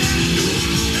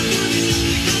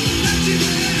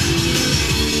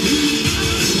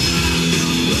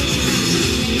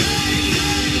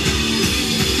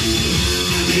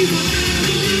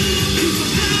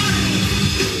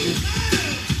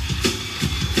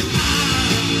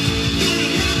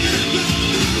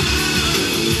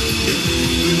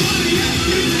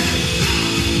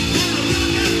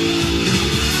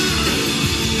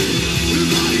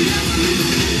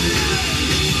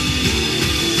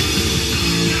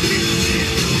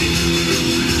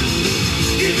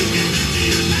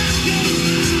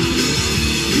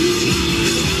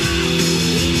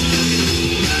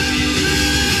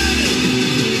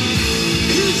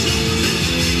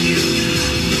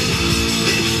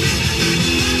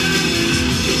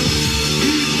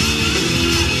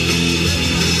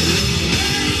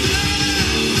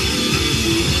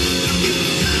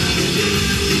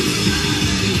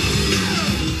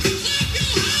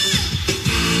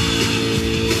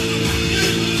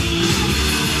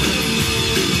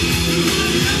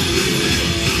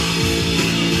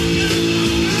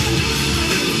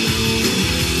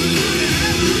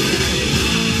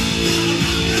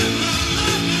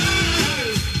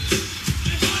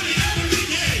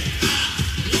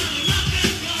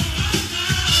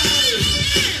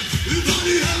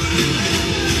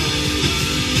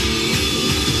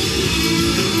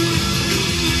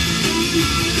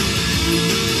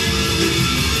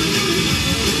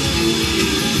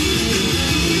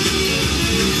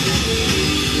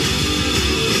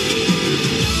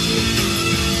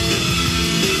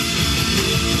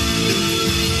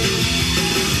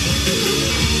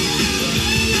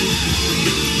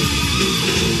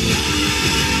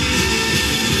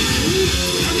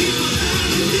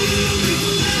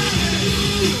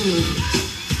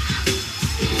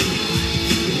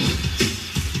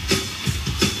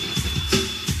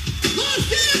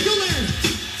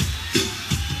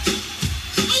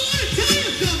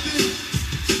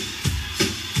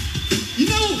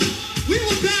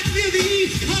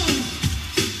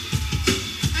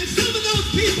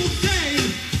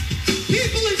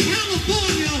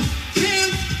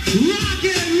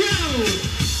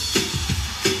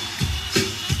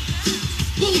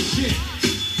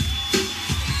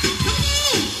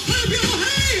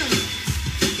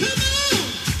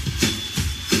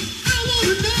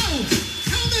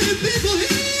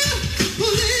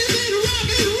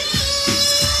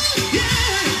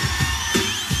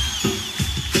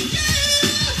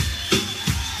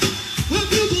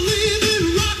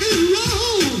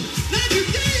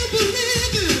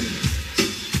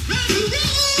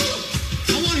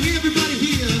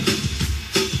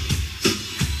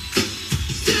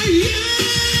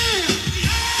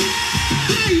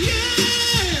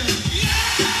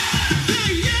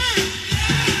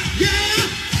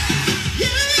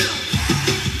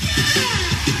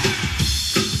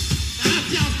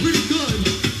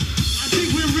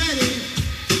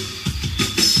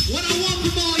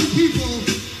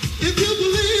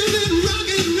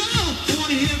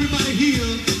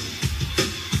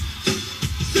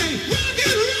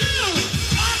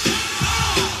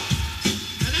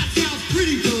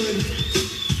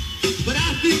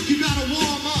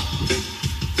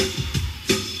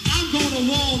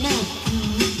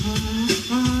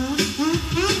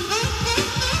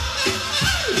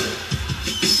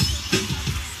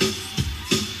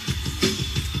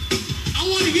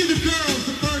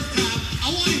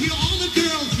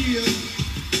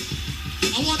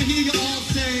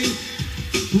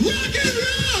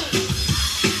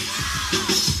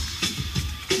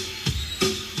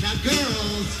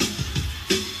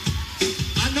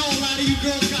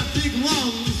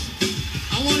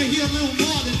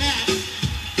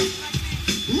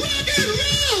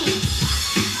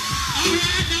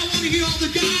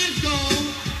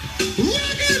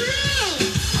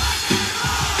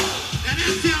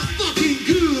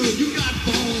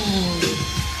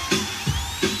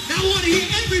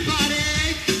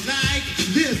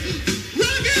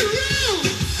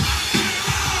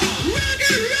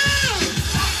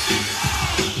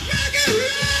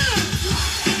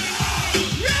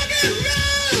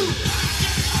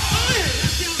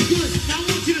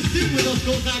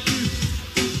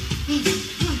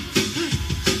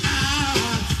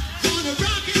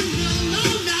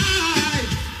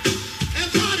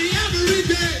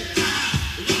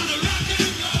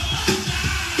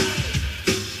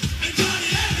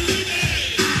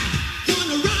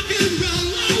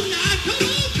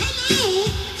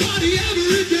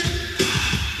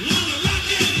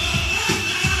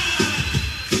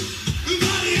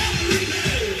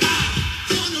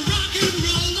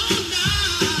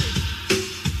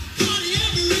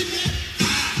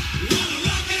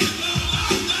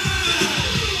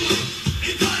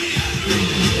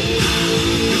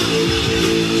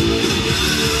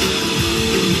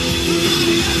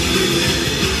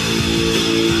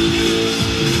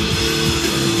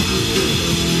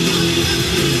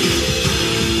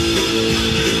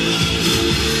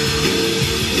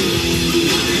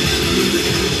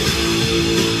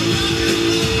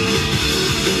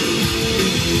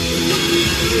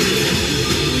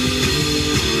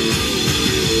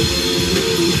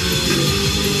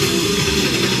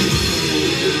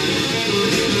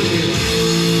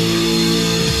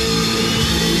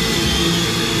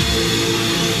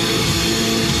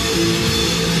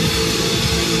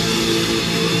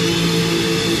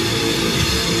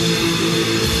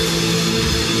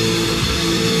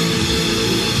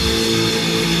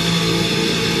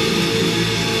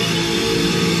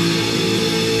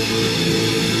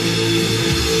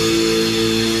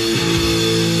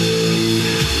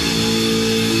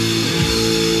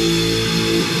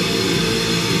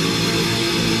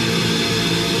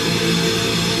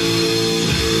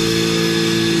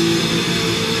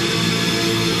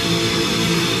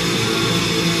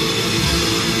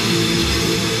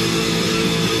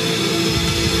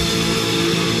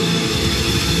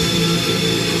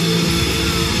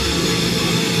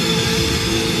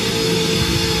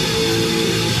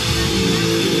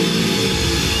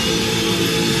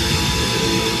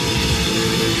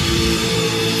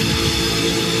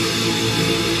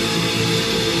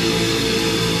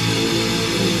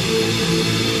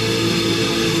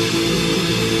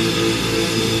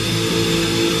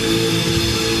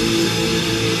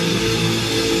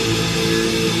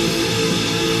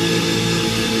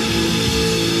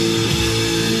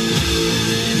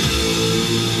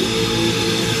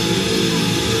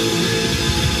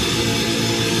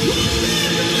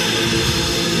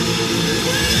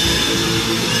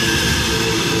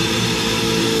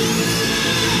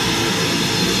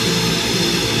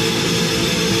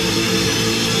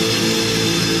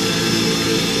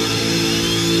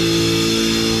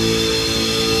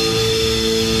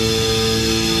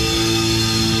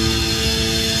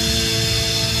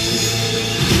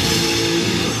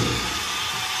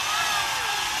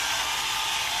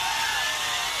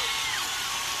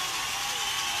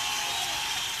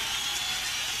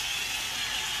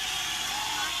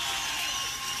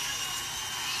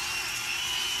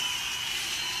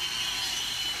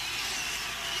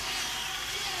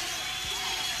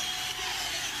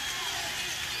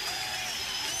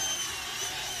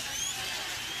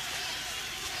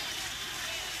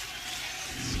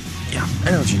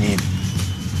I know what you need.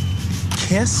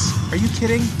 Kiss? Are you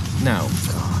kidding? No.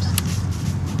 God.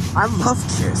 I love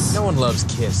Kiss. No one loves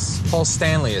Kiss. Paul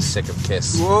Stanley is sick of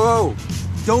Kiss. Whoa!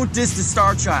 Don't diss the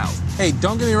Star Child. Hey,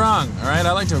 don't get me wrong, all right?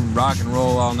 I like to rock and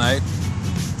roll all night.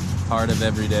 Part of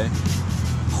every day.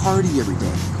 Party every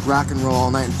day. Rock and roll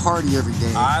all night and party every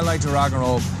day. I like to rock and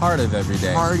roll part of every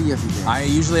day. Party every day. I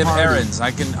usually have errands.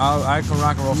 I can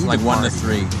rock and roll from like 1 to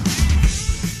 3.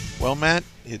 Well, Matt,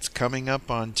 it's coming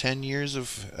up on 10 years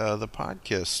of the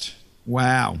podcast.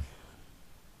 Wow.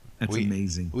 That's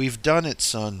amazing. We've done it,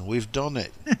 son. We've done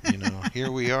it. You know,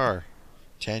 here we are.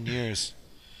 10 years.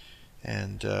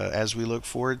 And as we look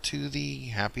forward to the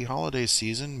happy holiday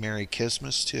season, Merry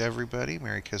Christmas to everybody.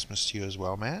 Merry Christmas to you as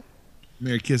well, Matt.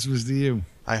 Merry Christmas to you.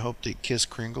 I hope that Kiss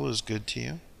Kringle is good to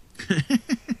you.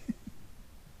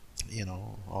 You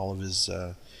know, all of his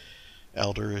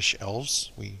elderish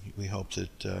elves. We hope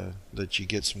that you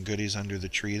get some goodies under the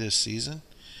tree this season.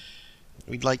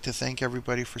 We'd like to thank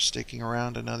everybody for sticking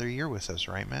around another year with us,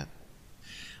 right, Matt?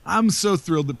 I'm so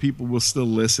thrilled that people will still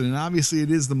listen, and obviously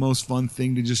it is the most fun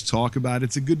thing to just talk about.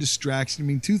 It's a good distraction. I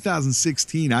mean,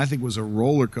 2016, I think, was a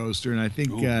roller coaster, and I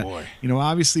think, you know,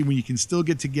 obviously when you can still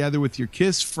get together with your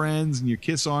KISS friends and your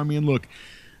KISS Army, and look,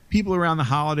 people around the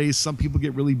holidays, some people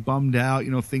get really bummed out,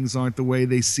 you know, things aren't the way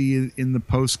they see it in the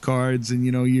postcards, and,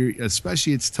 you know,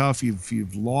 especially it's tough,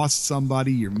 you've lost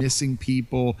somebody, you're missing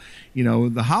people, you know,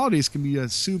 the holidays can be a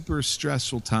super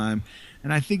stressful time.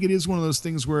 And I think it is one of those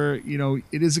things where, you know,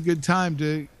 it is a good time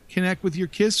to connect with your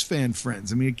KISS fan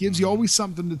friends. I mean, it gives you always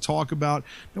something to talk about.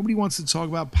 Nobody wants to talk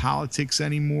about politics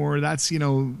anymore. That's, you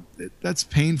know, that's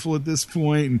painful at this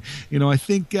point. And, you know, I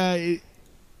think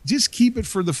just keep it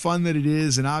for the fun that it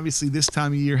is. And obviously this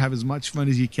time of year, have as much fun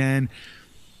as you can.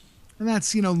 And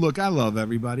that's, you know, look, I love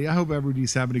everybody. I hope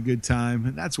everybody's having a good time.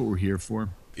 And that's what we're here for.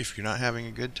 If you're not having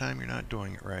a good time, you're not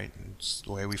doing it right. It's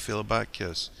the way we feel about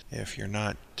KISS. If you're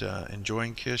not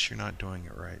enjoying KISS, you're not doing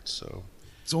it right. So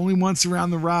it's only once around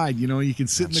the ride. You know, you can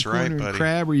sit in the corner and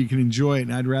crab, or you can enjoy it,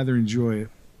 and I'd rather enjoy it.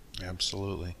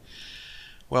 Absolutely.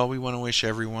 Well, we want to wish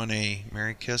everyone a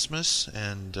Merry Christmas,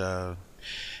 and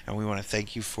we want to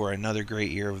thank you for another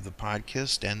great year of the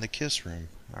podcast and the KISS Room,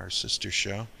 our sister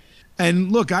show.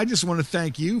 And look, I just want to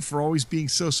thank you for always being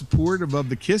so supportive of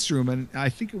the KISS Room. And I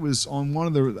think it was on one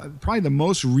of the, probably the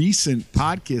most recent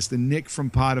podcast, and Nick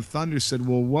from Pod of Thunder said,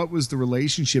 well, what was the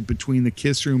relationship between the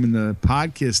KISS Room and the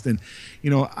podcast? And, you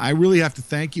know, I really have to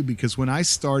thank you, because when I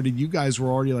started, you guys were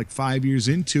already like 5 years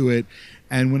into it.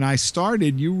 And when I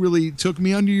started, you really took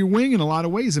me under your wing in a lot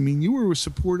of ways. I mean, you were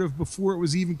supportive before it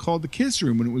was even called the KISS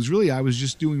Room. When it was really, I was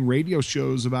just doing radio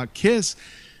shows about KISS.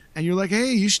 And you're like,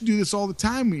 hey, you should do this all the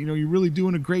time. You know, you're really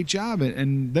doing a great job.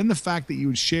 And then the fact that you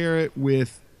would share it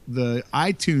with the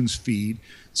iTunes feed.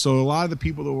 So a lot of the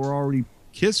people that were already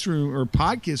KISS Room or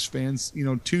podcast fans, you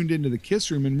know, tuned into the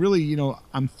KISS Room. And really, you know,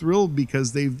 I'm thrilled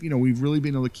because they've, you know, we've really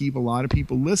been able to keep a lot of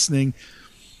people listening.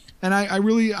 And I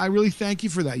really thank you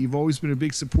for that. You've always been a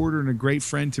big supporter and a great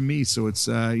friend to me. So it's,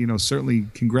 you know, certainly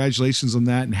congratulations on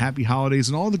that, and happy holidays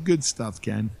and all the good stuff,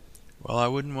 Ken. Well, I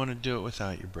wouldn't want to do it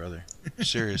without you, brother.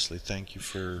 Seriously, thank you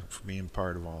for being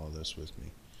part of all of this with me.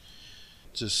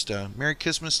 Just Merry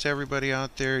Christmas to everybody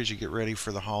out there as you get ready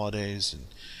for the holidays.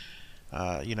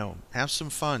 And, you know, have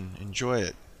some fun. Enjoy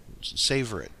it.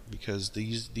 Savor it, because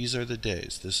these are the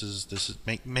days. This is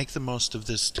make the most of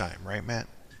this time. Right, Matt?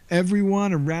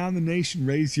 Everyone around the nation,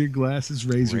 raise your glasses,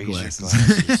 raise your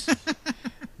glasses.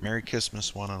 Merry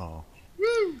Christmas, one and all.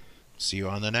 Woo! See you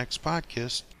on the next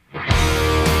podcast.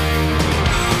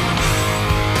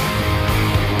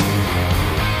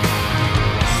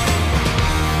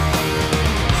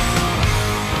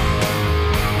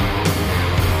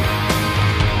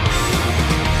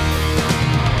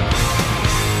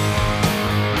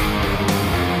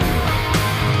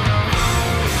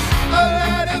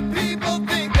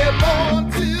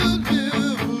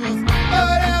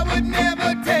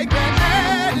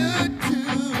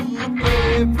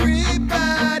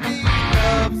 Everybody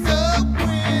loves a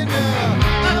win.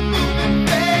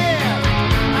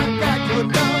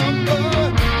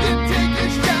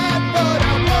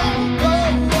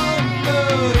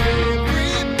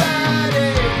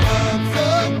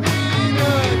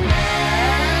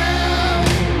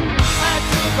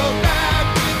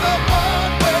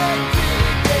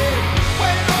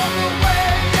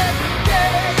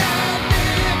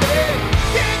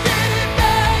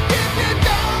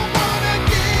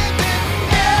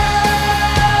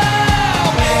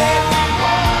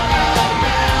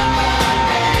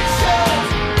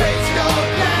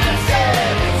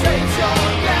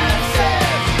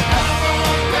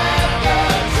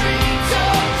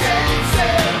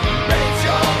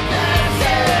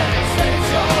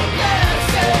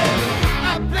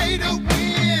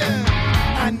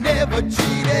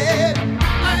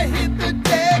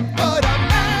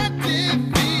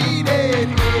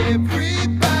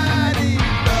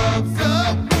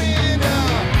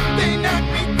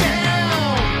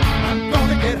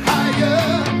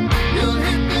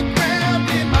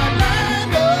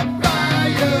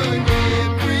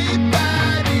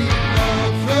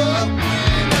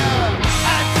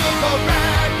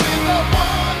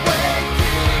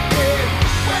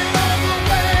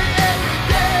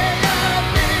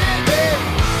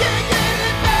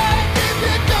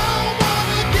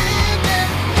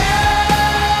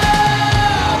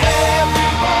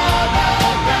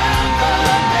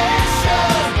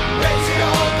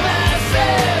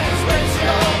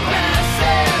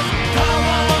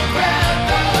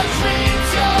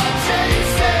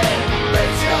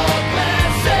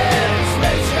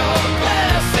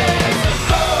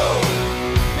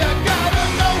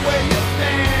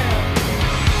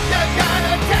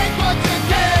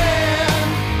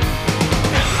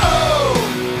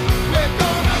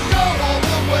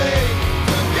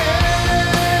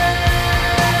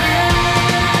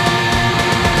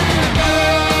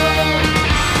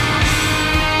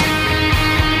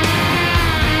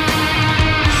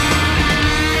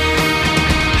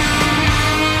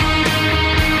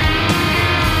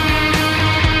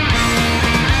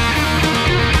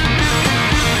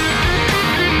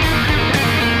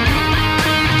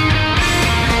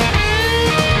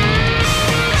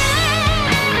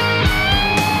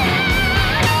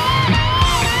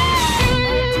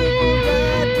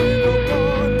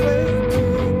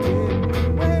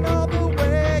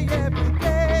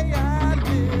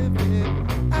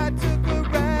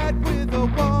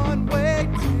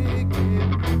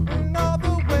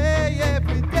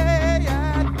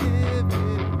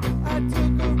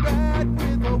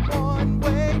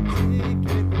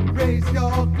 raise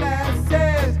your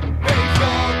glasses, raise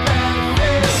your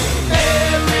glasses.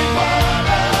 Everyone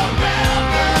around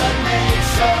the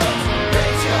nation,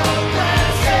 raise your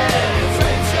glasses,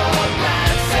 raise your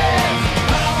glasses.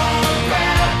 Come on,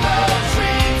 grab the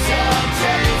dreams you're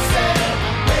chasing.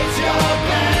 Raise your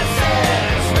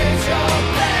glasses, raise your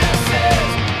glasses.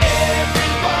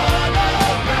 Everyone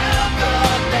around the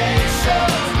nation,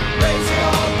 raise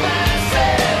your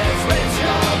glasses, raise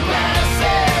your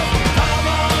glasses. Come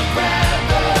on, grab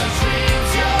the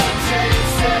dreams you're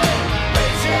chasing.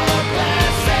 Raise your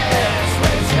glasses,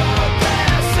 raise your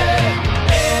glasses.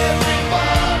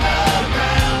 Everyone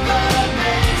around the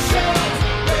nation,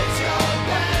 raise your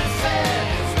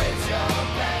glasses, raise your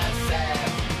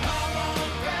glasses. Come on,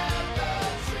 grab the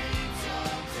dreams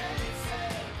you're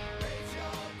chasing. Raise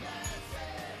your glasses,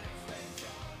 raise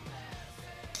your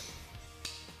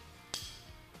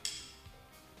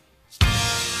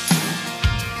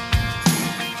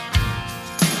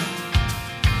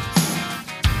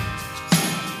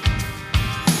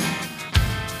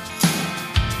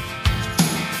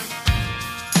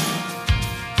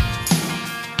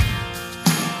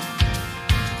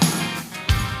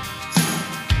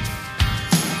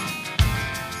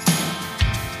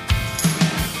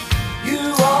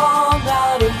You are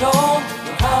not alone,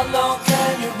 but how long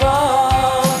can you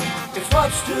run? It's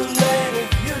much too late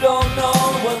if you don't know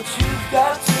what you've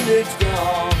got till it's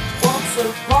gone. Once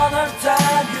upon a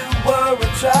time you were a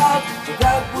child, but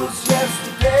that was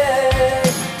yesterday.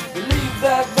 Believe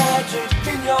that magic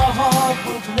in your heart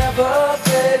would never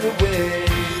fade away.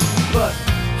 But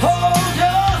hold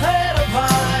your head up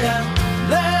high and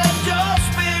let your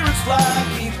spirits fly.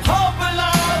 Keep hope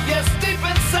alive, yes, deep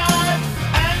inside,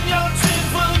 and your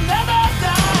dreams will never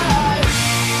die.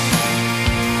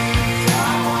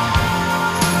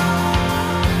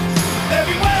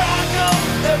 Everywhere I go,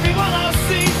 everyone I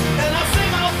see, and I see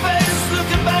my face.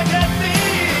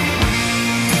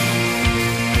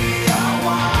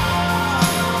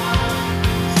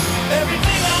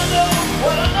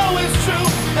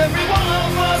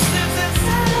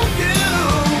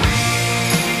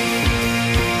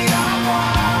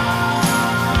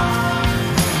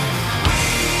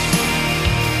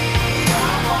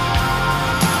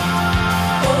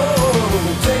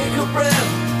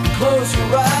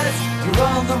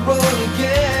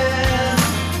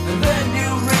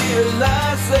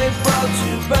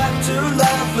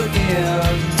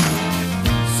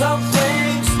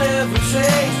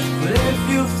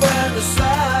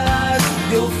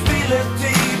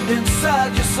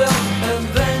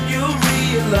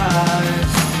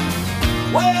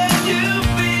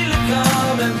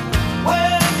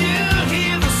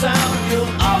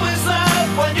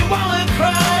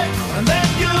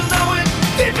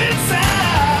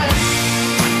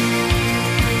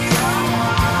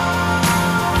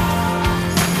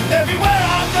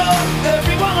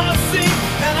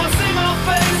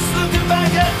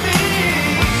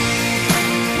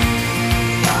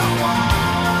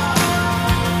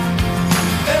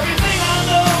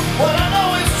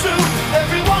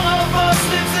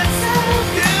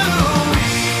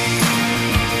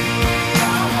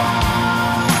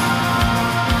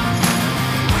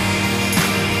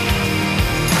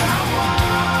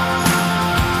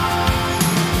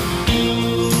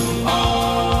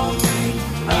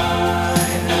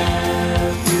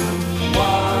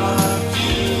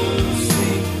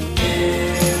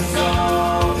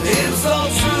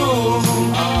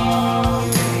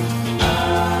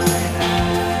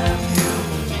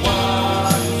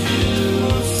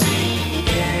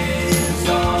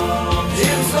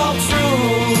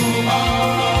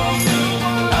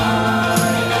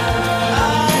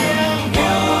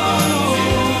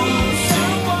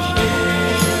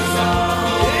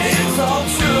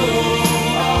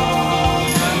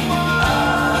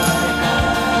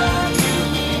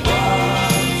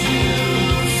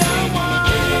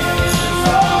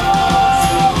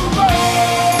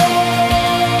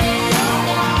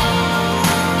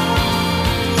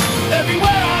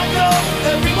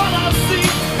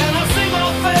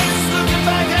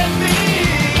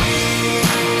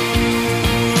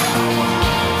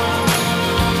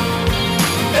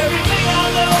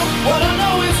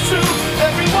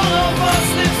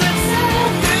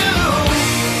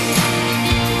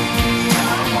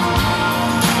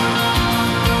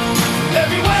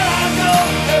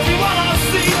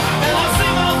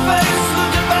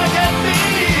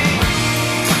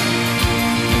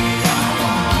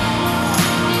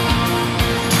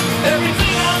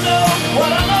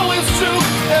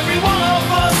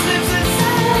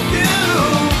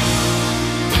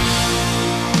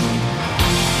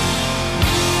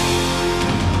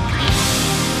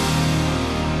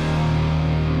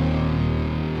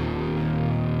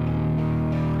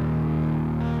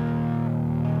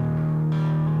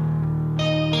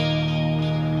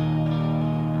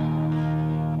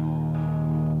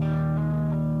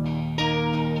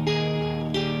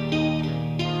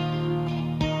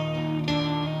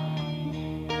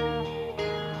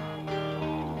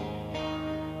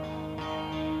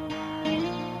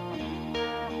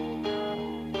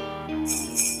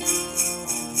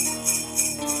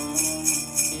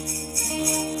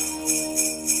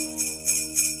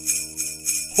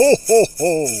 ho, ho,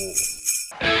 ho.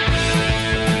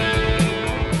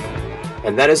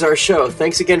 And that is our show.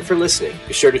 Thanks again for listening.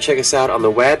 Be sure to check us out on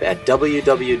the web at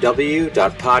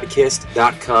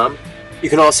www.podkist.com. You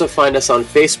can also find us on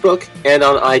Facebook and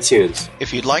on iTunes.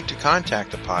 If you'd like to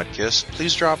contact the Podkiss,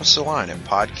 please drop us a line at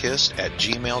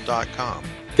podkiss@gmail.com.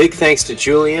 Big thanks to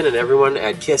Julian and everyone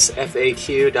at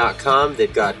KissFAQ.com.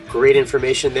 They've got great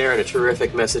information there and a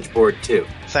terrific message board, too.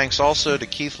 Thanks also to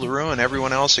Keith LaRue and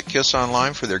everyone else at Kiss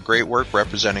Online for their great work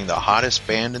representing the hottest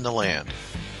band in the land.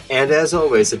 And as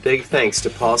always, a big thanks to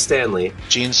Paul Stanley,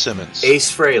 Gene Simmons,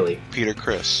 Ace Frehley, Peter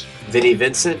Criss, Vinnie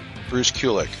Vincent, Bruce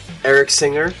Kulick, Eric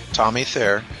Singer, Tommy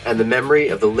Thayer, and the memory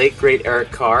of the late great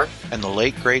Eric Carr, and the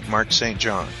late great Mark St.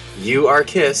 John. You are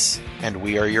Kiss, and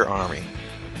we are your army.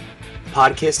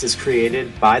 Podkiss is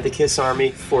created by the Kiss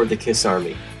Army for the Kiss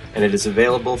Army, and it is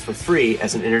available for free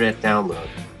as an internet download.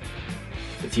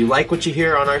 If you like what you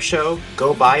hear on our show,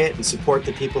 go buy it and support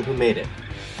the people who made it.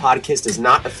 Podkiss is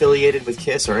not affiliated with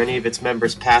Kiss or any of its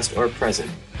members past or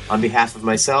present. On behalf of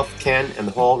myself, Ken, and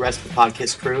the whole rest of the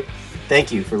Podkiss crew,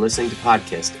 thank you for listening to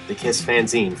Podkiss, the Kiss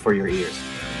fanzine for your ears.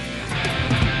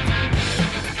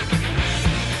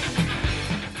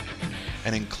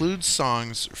 And includes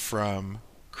songs from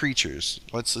Creatures.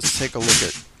 Let's take a look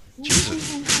at.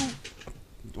 Jesus,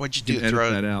 what'd you do? Edit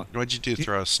that out. What'd you do?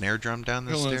 Throw a snare drum down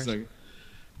the stairs?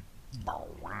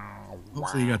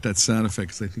 Hopefully you got that sound effect,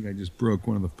 because I think I just broke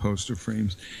one of the poster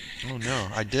frames. Oh no,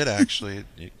 I did actually.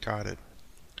 It caught it.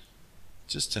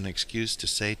 Just an excuse to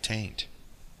say taint.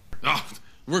 Oh,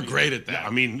 we're great at that. Yeah,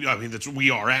 I mean, we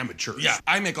are amateurs. Yeah,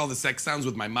 I make all the sex sounds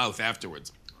with my mouth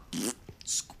afterwards.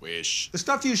 Squish. The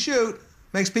stuff you shoot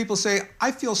makes people say,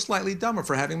 I feel slightly dumber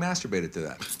for having masturbated to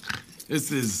that.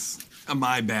 This is a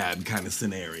my bad kind of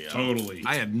scenario. Totally.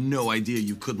 I had no idea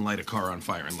you couldn't light a car on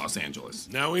fire in Los Angeles.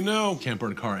 Now we know. Can't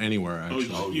burn a car anywhere,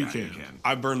 actually. You can.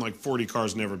 I've burned like 40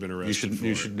 cars, never been arrested.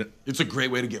 You should. It's a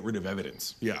great way to get rid of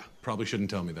evidence. Yeah. Probably shouldn't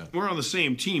tell me that. We're on the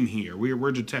same team here.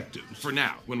 We're detectives. For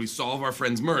now, when we solve our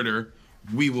friend's murder,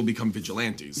 we will become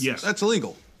vigilantes. Yes. That's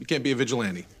illegal. You can't be a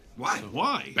vigilante. Why?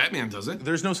 Why? Batman does it.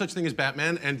 There's no such thing as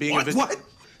Batman, and being What? What?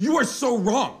 You are so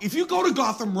wrong. If you go to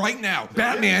Gotham right now,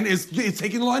 Batman is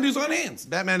taking the law into his own hands.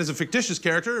 Batman is a fictitious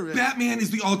character. Batman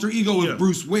is the alter ego of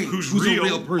Bruce Wayne, who's a real,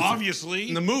 real person. Obviously.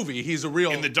 In the movie, he's a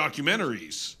real. In the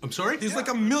documentaries. I'm sorry? There's like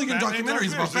a million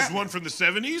documentaries about There's Batman. one from the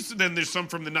 70s, and then there's some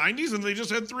from the 90s, and they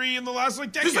just had 3 in the last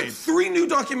decade. There's like 3 new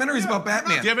documentaries about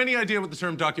Batman. Do you have any idea what the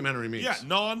term documentary means? Yeah,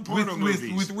 non-porno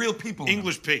movies. With real people.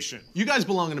 English patient. You guys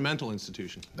belong in a mental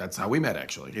institution. That's how we met,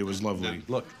 actually. It was lovely. Yeah,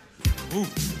 look. Ooh.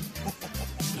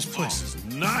 This place is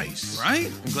nice.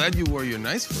 Right? I'm glad you wore your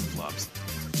nice flip-flops.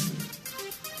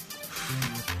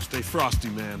 Stay frosty,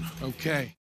 man. Okay.